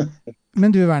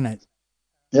 Men du, Werner.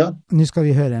 Ja? Nå skal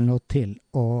vi høre en låt til,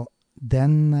 og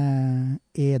den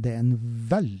det en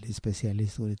veldig spesiell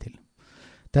historie til.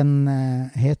 Den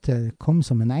heter Kom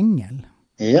som en engel.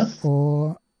 Ja.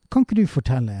 Og kan ikke du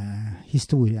fortelle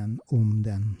historien om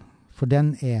den? For det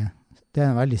en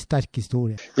veldig sterk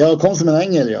historie. Ja, Kom som en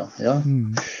engel, ja. Ja.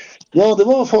 Ja, det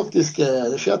var faktisk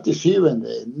det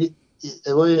 6.7.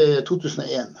 Det var I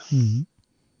 2001.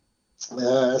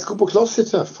 Jeg skal på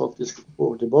klassetreff faktisk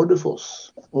over til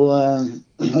Bardufoss. Og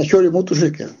jeg kjører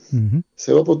motorsykkel.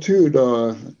 Så jeg var på tur da,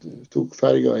 tok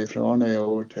ferga fra Arnøy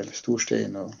over til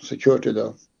Storstein, og så kjørte jeg da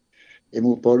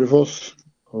imot Bardufoss.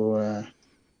 Og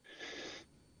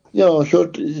ja,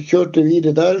 kjørte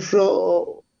videre derfra,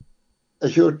 og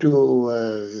jeg kjørte jo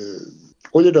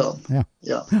Oljerdalen.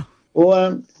 Ja. Og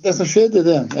det som skjedde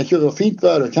jeg kjørte fint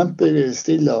vær og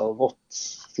kjempestille og godt,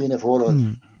 fine forhold.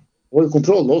 Det var jo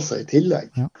kontroll også I tillegg.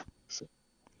 Så,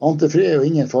 ante fred og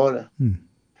ingen fare.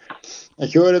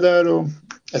 Jeg kjører der, og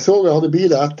jeg så jeg hadde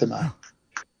biler etter meg.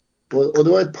 Og det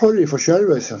var et par I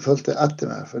Skjervøy som følte etter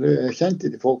meg, for jeg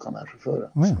kjente de folkene der fra før.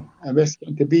 Jeg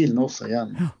kjente bilen også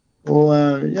igjen. Og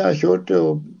jeg kjørte,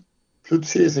 og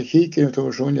plutselig så kikker jeg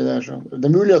utover sundet der. Så.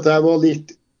 Det mulig at jeg var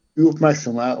litt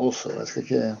uoppmerksom jeg også. Jeg skal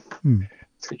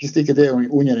ikke stikke det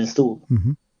under en stol.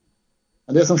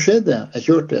 Men det som skjedde, jeg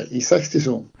kjørte I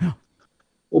 60-sonen.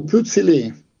 Og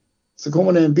plutselig så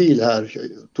kommer det en bil her,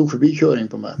 tok forbikjøring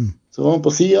på meg. Så var han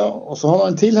på siden, og så hadde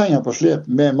han en tilhenger på slep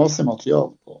med masse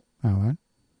material på.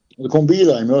 Og det kom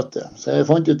biler I møte. Så jeg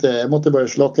fant ut jeg måtte bare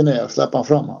slakke ned og slippe han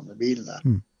fram med bilen der.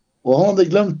 Og han hadde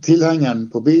glemt tilhengeren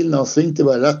på bilen og svingte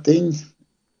bare rett inn.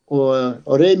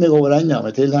 Og rei meg over enda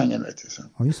med tilhengeren, vet du. Så.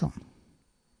 Oi, sånn.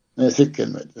 Med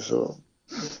sykkelen, vet du. Så.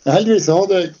 Men heldigvis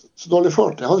hadde jeg så dårlig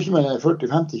fart. Jeg hadde ikke mer enn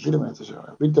 40-50 kilometer. Så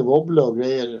jeg begynte å wobble og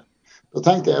greier. Da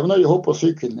tenkte jeg når jeg hoppet på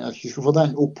sykkelen, jeg ikke skulle få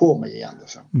den opp på meg igjen.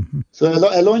 Så jeg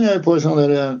landet på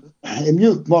en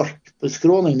mjuk mark på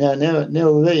skråning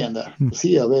nedover veien der, på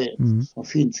siden av veien. En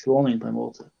fin skråning på en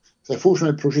måte. Så jeg får som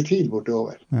et prosjektil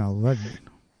bortover. Ja, veldig.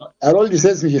 Jeg har aldri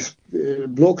sett så mye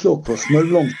blåklokk og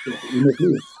smørblomster I mitt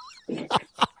liv.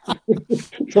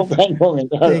 Som den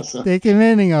gangen der, altså. Det ikke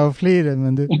meningen å flire,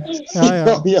 men du...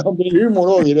 Ja, det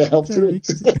humor også I det, absolutt.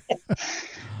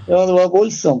 Ja, det var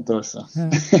voldsomt, altså.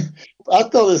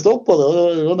 Etter at jeg stoppet det,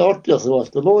 det var det artigste av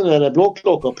alt. Da lå den der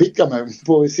blåklokka og pikket meg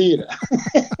på visiret.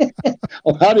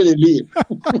 Og her det liv.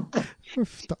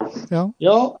 Ja.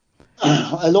 Ja,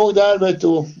 jeg lå der, vet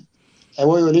du, jeg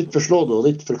var jo litt forslått og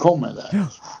litt forkommen der.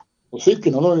 Og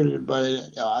sykkelen lå bare,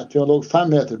 jeg tror han lå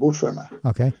 5 meter bort for meg.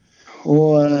 Ok.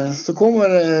 Og så kommer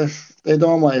en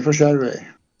dame fra Skjervøy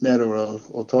nedover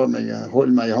og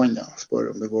holder meg I hånda og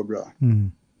spør om det går bra.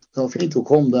 Det var fint å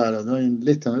komme der, og det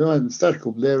var en sterk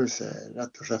opplevelse,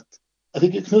 rett og slett. Jeg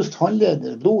fikk jo knust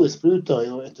håndleder, blodet sprutet,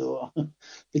 og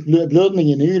fikk blødning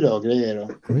I nyrer og greier. Og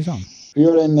det sånn. For å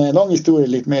gjøre en lang historie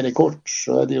litt mer kort,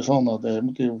 så det jo sånn at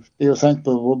det jo sendt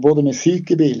på både med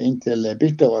sykebil inn til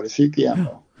Birtavare sykehjem,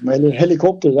 med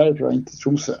helikopter derfra inn til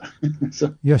Tromsø.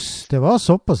 Jøss, det var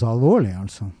såpass alvorlig,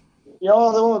 altså? Ja,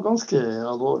 det var ganske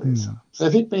alvorlig. Så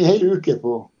jeg fikk meg en hel uke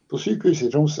på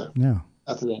sykehuset I Tromsø,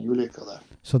 etter den ulykka der.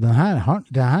 Så den her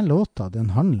låta, den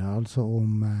handler altså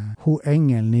om ho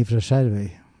engelen fra Skjervøy?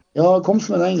 Ja, kom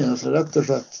som en engel, altså, rett og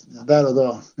slett, der og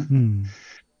da.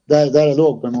 Der jeg lå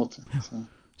på en måte.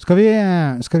 Skal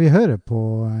vi høre på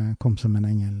Kom som en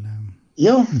engel?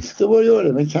 Ja, det var å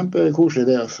gjøre, men kjempekoselig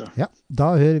det, altså. Ja,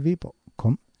 da hører vi på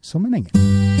Kom som en engel.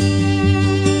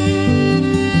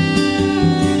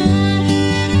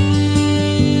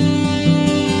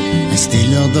 En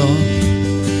stille dag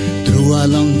dro jeg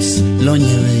langs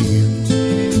landeveien,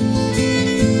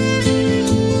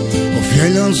 og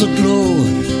fjellene så klå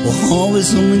og havet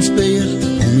som en speil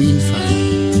på min ferd.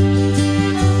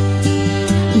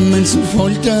 Men så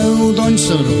falt jeg og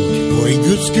danset rundt på en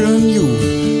gudsgrønn jord,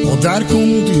 og der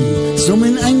kom du som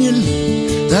en engel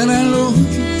der jeg lå.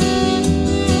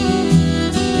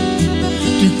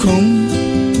 Du kom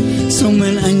som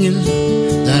en engel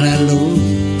der jeg lå.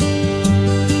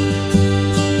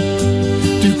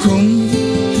 Du kom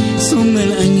som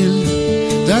en engel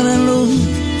der jeg lå,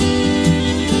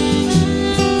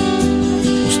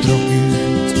 og strakk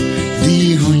ut de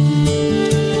hånd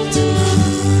til meg.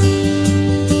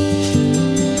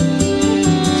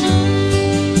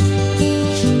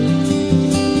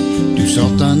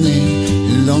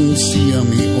 døra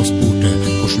mi og spurte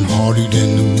hvordan har du det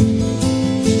nå?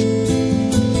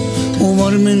 Og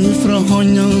varmen fra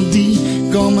hånda di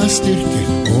ga meg styrke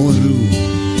og ro.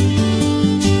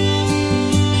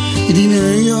 I dine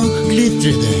øyne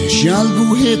glitrede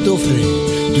sjælgodhet og fred.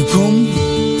 Du kom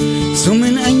som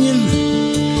en engel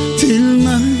til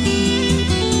meg.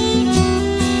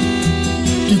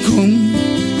 Du kom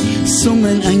som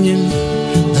en engel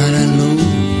der jeg lå.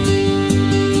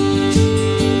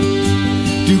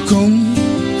 Du kom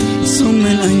som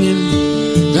en engel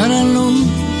der jeg lå.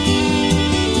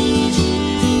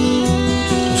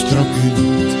 Og strakk ut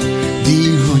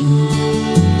din hånd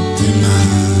til meg.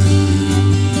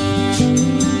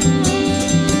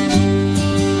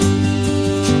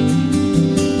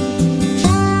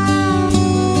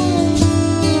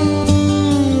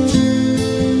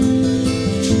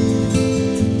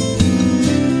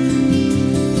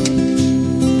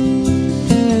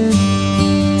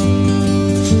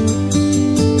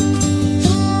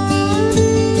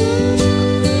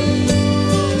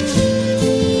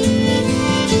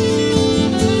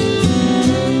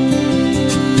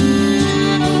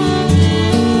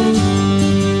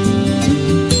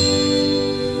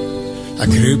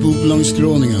 Krøp opp langs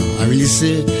skråninga, jeg ville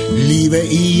se livet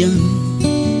igjen.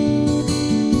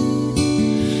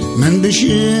 Men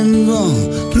beskjeden var,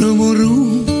 prøv å ro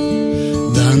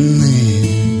deg ned.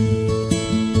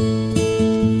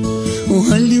 Og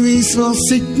heldigvis var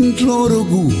sikten klar og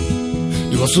god.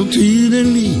 Du var så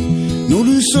tydelig når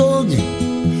du så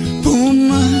på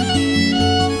meg.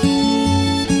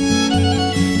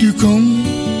 Du kom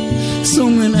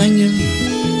som en engel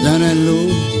der jeg lå.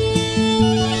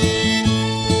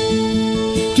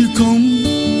 Du kom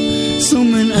som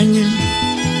en engel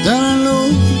der jeg lå.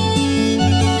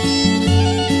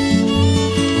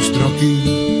 Og strakk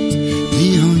ut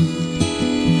din hånd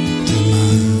til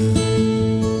meg.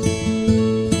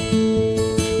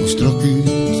 Og strakk ut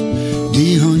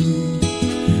din hånd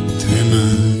til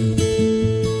meg.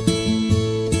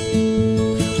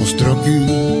 Og strakk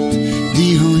ut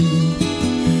din hånd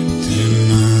til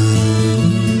meg.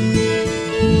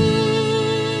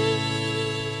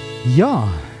 Ja,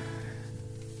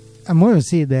 jeg må jo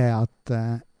si det at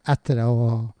etter å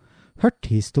ha hørt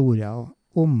historier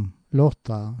om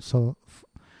låta, så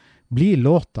blir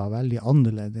låta veldig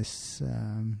annerledes,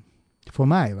 for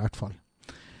meg i hvert fall.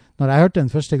 Når jeg hørte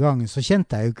den første gangen, så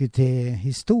kjente jeg jo ikke til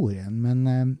historien, men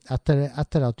etter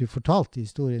at du fortalte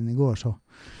historien i går,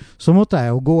 så måtte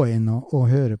jeg jo gå inn og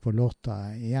høre på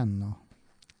låta igjen, og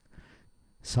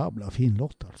sabla fin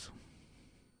låt, altså.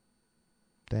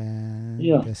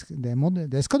 Det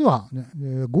skal du ha. Du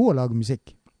er god å lage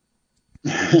musikk.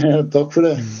 Takk for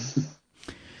det.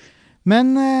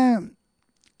 Men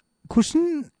hva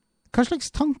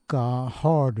slags tanker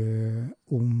har du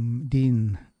om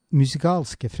din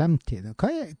musikalske fremtid?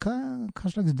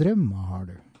 Hva slags drømmer har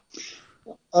du?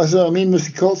 Altså, min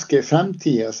musikalske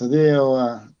fremtid, altså, det jo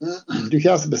du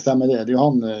kan ikke bestemme det. Det jo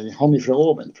han ifra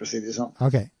oven, for å si det sånn.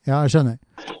 Ok, ja, jeg skjønner.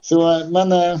 Så,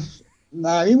 men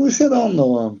nei, vi må se det an,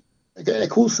 og jeg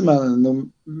koser meg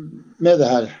med det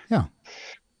her. Ja.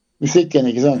 Musikken,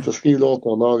 ikke sant, å skrive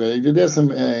låter og lage. Det det som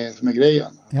er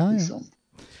greia. Ja, liksom.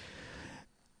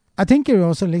 Jeg tenker jo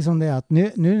også liksom det at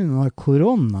nå når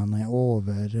koronaen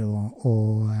over,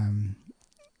 og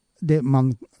det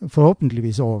man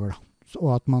forhåpentligvis over, da, og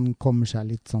at man kommer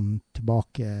seg litt sånn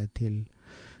tilbake til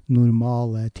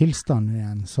normale tilstander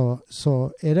igjen, så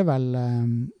er det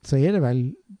vel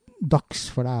dags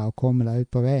for deg å komme deg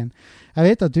ut på veien. Jeg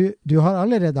vet at du har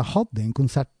allerede hatt en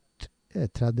konsert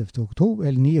 30. oktober,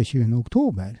 eller 29.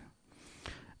 oktober.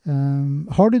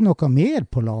 Har du noe mer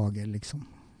på lager, liksom?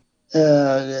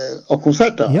 Av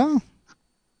konserter? Ja.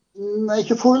 Nei,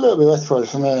 ikke foreløpig i hvert fall,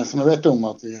 som jeg vet om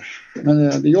at vi gjør. Men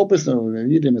det jobbes nå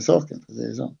videre med saken, for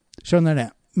det sånn. Skjønner det.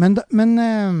 Men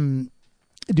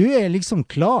du er liksom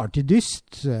klar til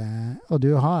dyst, og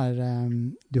du har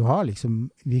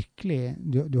liksom virkelig,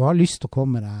 du har lyst til å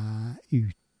komme deg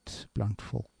ut blant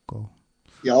folk.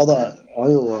 Ja da, jeg har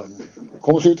jo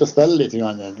kommet ut og spille litt.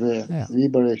 Vi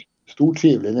bare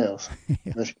stortrivelig det, altså.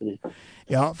 Virkelig.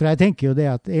 Ja, for jeg tenker jo det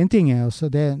at en ting er også,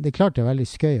 det er klart det er veldig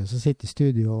skøy å sitte i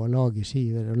studio og lage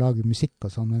skiver og lage musikk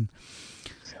og sånn, men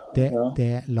det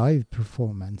er live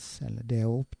performance, eller det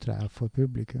å opptre for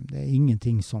publikum, det er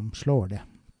ingenting som slår det.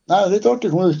 Nei, det er litt artig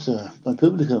å komme ut blant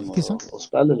publikum og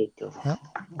spille litt og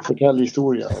fortelle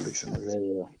historier og liksom.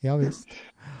 Ja, visst.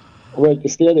 Og være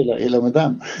til stede i lag med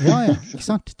dem. Ja, ikke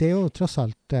sant? Det er jo tross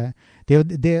alt,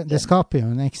 det skaper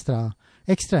jo en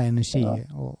ekstra energi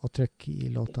og trykk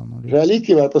i låtene. Jeg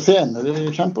liker å være på scenen, det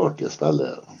er kjempeartig å spille.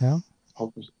 Ja.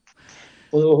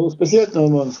 Og spesielt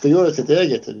når man skal gjøre sitt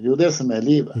eget, det er jo det som er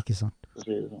livet. Ikke sant.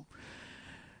 for å si det sånn.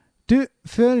 Du,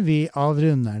 før vi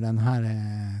avrunder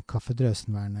denne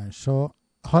kaffedrøsen, Werner, så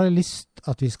har jeg lyst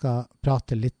at vi skal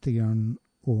prate litt grann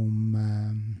om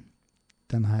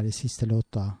denne siste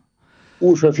låta.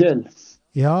 Ord fra fjell.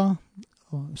 Ja,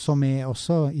 som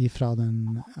også ifra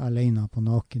den Alene på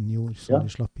naken jord, som du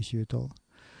slapp i 2012.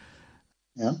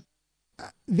 Ja.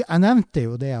 Jeg nevnte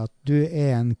jo det at du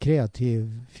en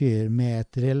kreativ fyr med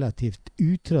et relativt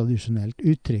utradisjonelt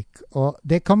uttrykk, og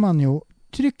det kan man jo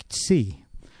trygt si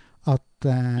at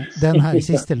denne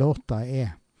siste låta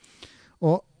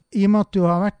Og i og med at du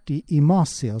har vært i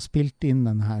Masi og spilt inn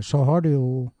den her, så har du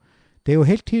jo, det jo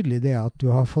helt tydelig det at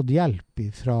du har fått hjelp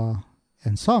fra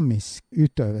en samisk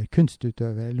utøver,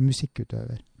 kunstutøver eller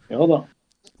musikkutøver. Ja da.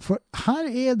 For her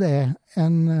det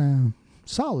en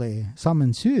salig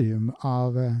sammensurium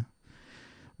av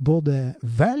både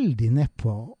veldig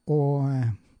nedpå og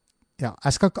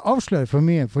jeg skal ikke avsløre for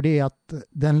mye, fordi at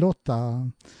den låta,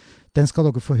 den skal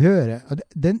dere få høre.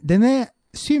 Den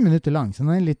 7 minutter lang, så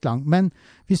den litt lang, men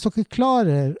hvis dere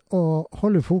klarer å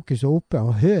holde fokuset oppe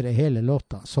og høre hele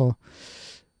låta, så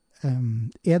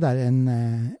det en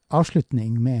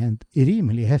avslutning med en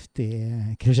rimelig heftig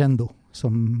crescendo,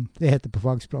 som det heter på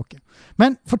fagspråket.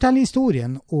 Men fortell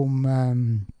historien om...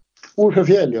 Ord fra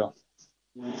fjell, ja.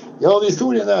 Ja,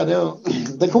 historien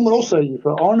den kommer også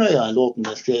fra Arnøya, låten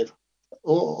jeg skrev.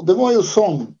 Og det var jo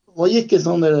sånn, man gikk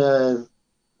sånn der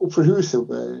opp for huset,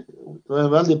 det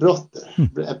var veldig bratt der,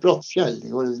 et bratt fjell,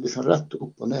 det var liksom rett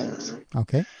opp og ned. Altså.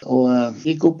 Okay. Og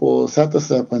gikk opp og sette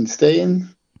seg på en stein,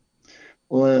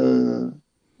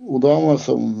 og dama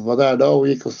som var der da, og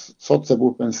gikk og satte seg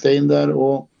bort på en stein der,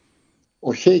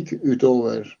 og kjekk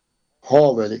utover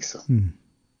havet, liksom.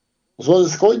 Og så var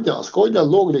det skodda. Skodda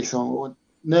lå liksom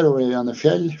nedover i denne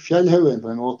fjellhaugen på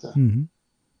en måte.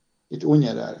 Litt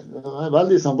under der. Det var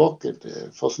veldig sånn vakkert,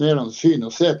 fascinerende syn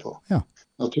å se på. Ja.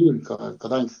 Naturen, hva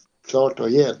den klarte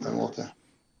å gjøre på en måte.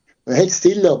 Det var helt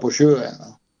stille på sjøen.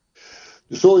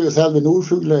 Du så jo selve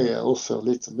Nordfugløyet også,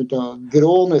 litt, begynte å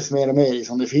grånes mer og mer i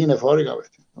sånne fine farger.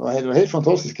 Vet du. Det var helt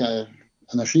fantastisk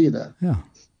energi der. Ja.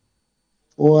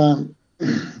 Og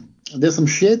det som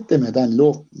skjedde med den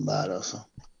låten der, altså,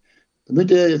 det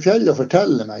begynte fjellet å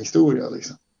fortelle meg historier,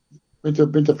 liksom.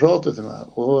 Begynte å prate til meg,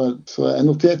 og så jeg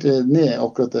noterte ned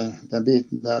akkurat den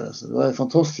biten der, altså. Det var en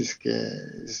fantastisk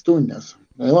stund, altså.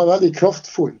 Det var veldig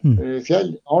kraftfull.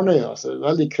 Arnøya, altså,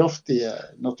 veldig kraftig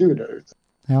natur der ute.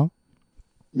 Ja.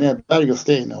 Med berg og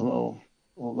stein,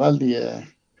 og veldig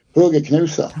høye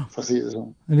knauser, for å si det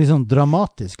sånn. Litt sånn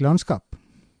dramatisk landskap.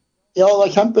 Ja, det var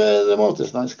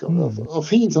kjempedramatisk landskap. Og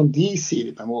fin sånn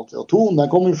disig på en måte. Og tonen, den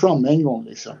kom jo fram en gang,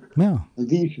 liksom. Ja. En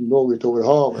disig lå ut over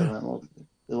havet på en måte.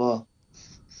 Det var...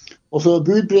 Og så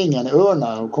budbringeren,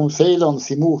 ørna, kom seilende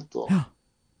imot,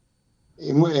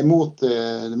 imot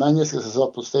det mennesket som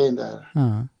satt på stein der.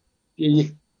 Ja.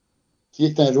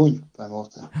 Gikk den rundt på en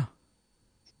måte. Ja.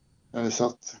 Der vi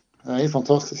satt. Det er helt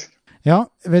fantastisk. Ja,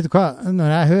 vet du hva, når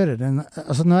jeg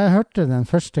hørte den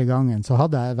første gangen, så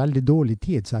hadde jeg veldig dårlig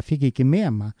tid, så jeg fikk ikke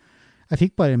med meg. Jeg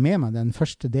fikk bare med meg den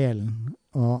første delen,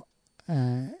 og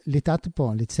litt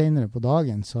etterpå, litt senere på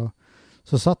dagen, så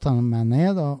satt han meg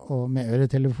ned og med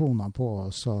øretelefoner på,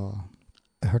 og så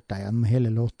hørte jeg gjennom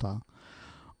hele låta.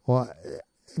 Og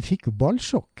jeg fikk jo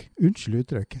ballsjokk, unnskyld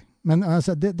uttrykket. Men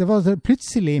altså, det var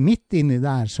plutselig midt inni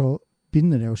der, så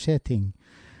begynner det å skje ting.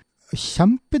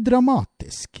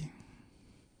 Kjempedramatisk.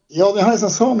 Ja, det her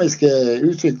samiske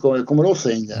uttrykk kommer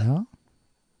også inn der. Ja.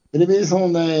 Men det blir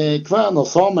sånn, kven og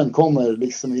samen kommer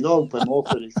liksom i dag på en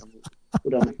måte, liksom.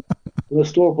 Det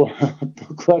står på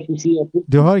hver som sier.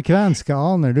 Du har kvenske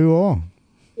aner, du også.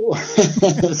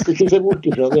 Jeg skal ikke se bort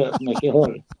ifra det, som jeg ikke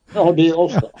har. Jeg har det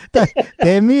også.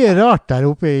 Det mye rart der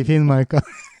oppe i Finnmarka.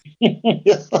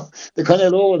 Ja, det kan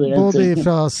jeg love deg. Både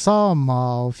fra samer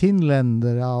og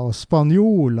finlendere og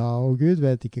spanjoler og gud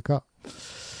vet ikke hva.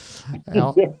 Ja.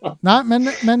 Nei,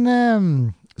 men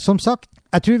som sagt,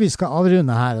 jeg tror vi skal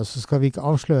avrunde her, og så skal vi ikke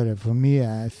avsløre for mye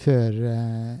før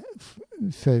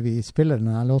vi spiller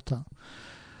denne låta.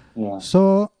 Ja.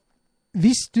 Så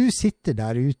hvis du sitter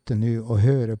der ute nå og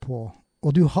hører på,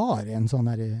 og du har en sånn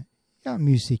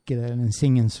musiker eller en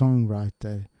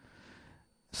singer-songwriter,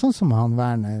 sånn som han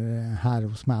Werner her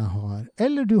hos meg har,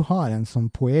 eller du har en sånn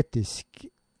poetisk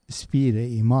spire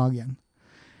i magen,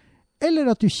 eller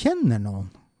at du kjenner noen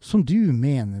som du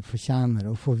mener fortjener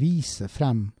å få vise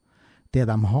frem det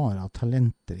de har av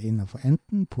talenter innenfor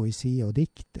enten poesi og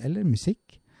dikt eller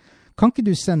musikk, kan ikke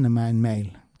du sende meg en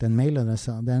mail? Den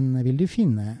mailadressen, den vil du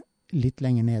finne litt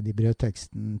lenger ned i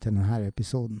brødteksten til denne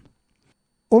episoden.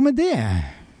 Og med det,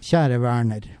 kjære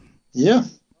Werner, ja.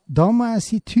 Da må jeg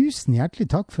si tusen hjertelig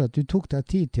takk for at du tok deg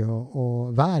tid til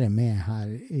å være med her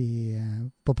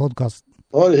på podcasten.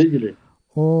 Bare hyggelig.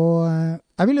 Og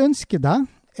jeg vil ønske deg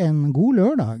en god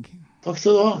lørdag. Takk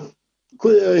skal du ha.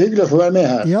 Hyggelig å få være med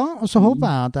her. Ja, og så håper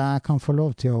jeg at jeg kan få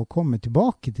lov til å komme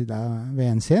tilbake til deg ved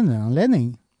en senere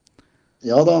anledning.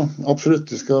 Ja da, absolutt.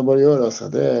 Du skal bare gjøre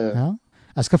det. Ja,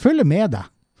 jeg skal følge med deg.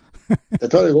 Det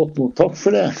tar jeg godt mot. Takk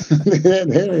for det. Det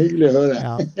hyggelig å høre.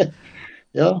 Ja.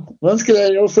 Ja, ønsker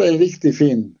deg også en riktig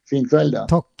fin kveld da.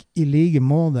 Takk i like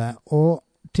måte. Og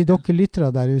til dere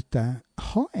lyttere der ute,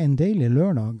 ha en deilig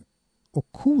lørdag, og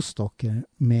kos dere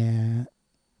med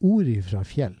ord fra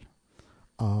fjell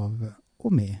av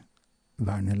og med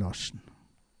Werner Larsen.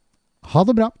 Ha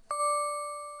det bra!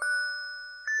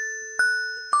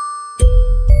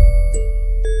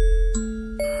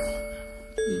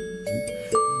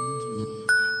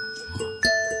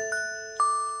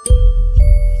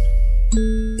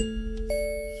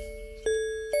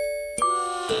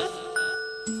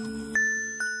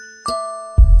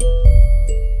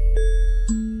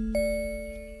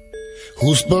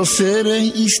 Hun spaserer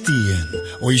i stien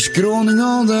og i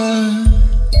skråninga der,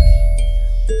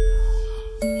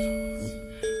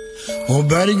 og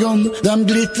bergene dem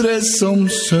glitrer som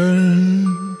sølv,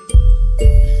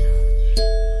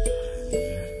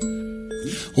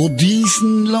 og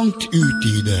disen langt ut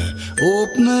i det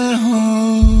åpne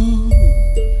hav.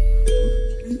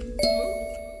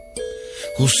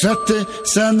 Hun setter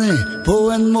seg ned på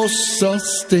en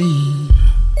mossestein,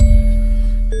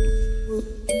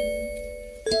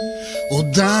 og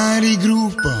der i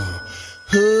gropa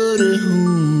hører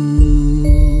hun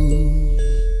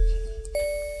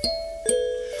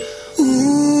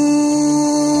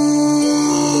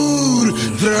ord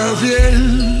fra fjell,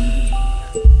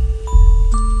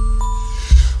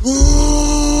 ord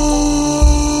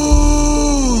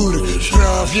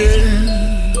fra fjell,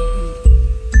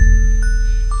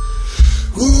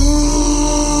 ord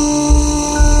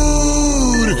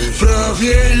fra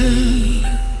fjell.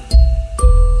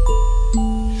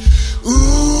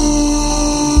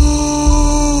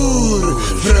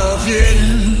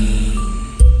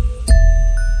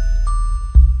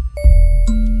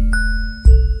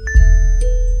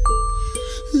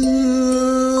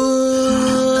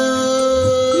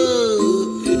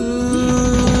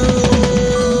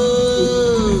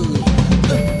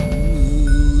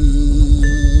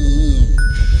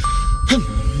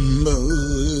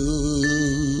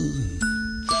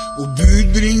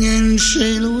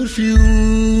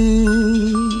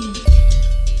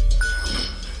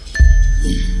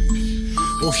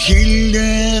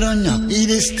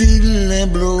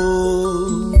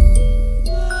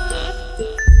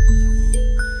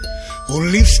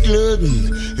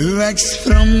 Veks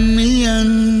fram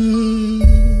igjen,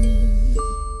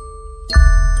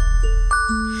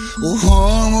 og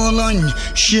hav og land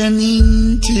kjenn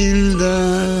inn til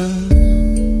deg,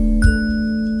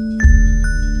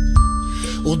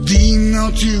 og din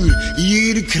natur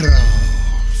gir kraft.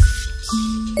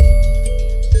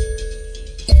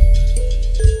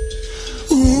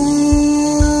 Ord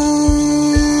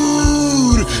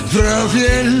fra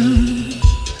fjell,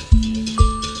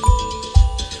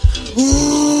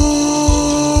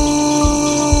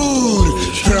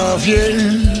 fjell,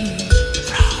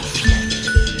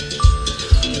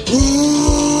 ord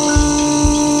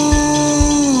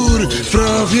fra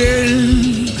fjell,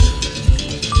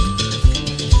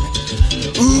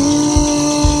 ord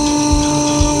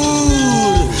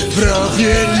fra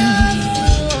fjell.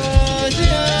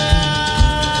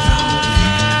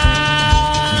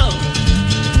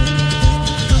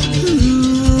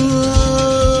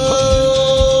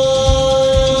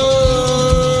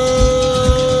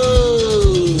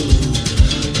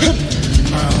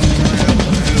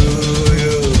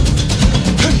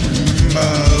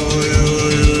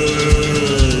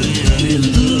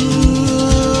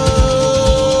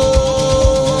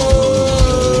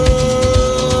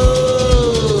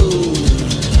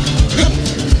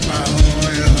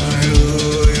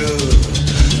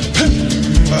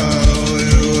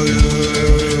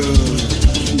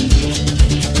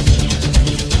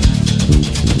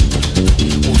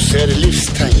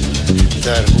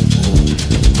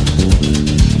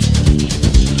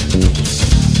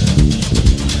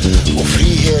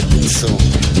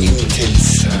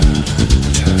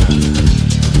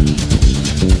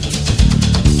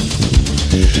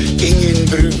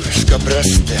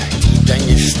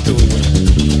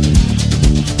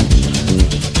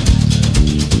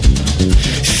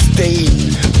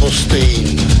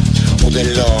 Og det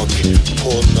lag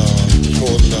på lag.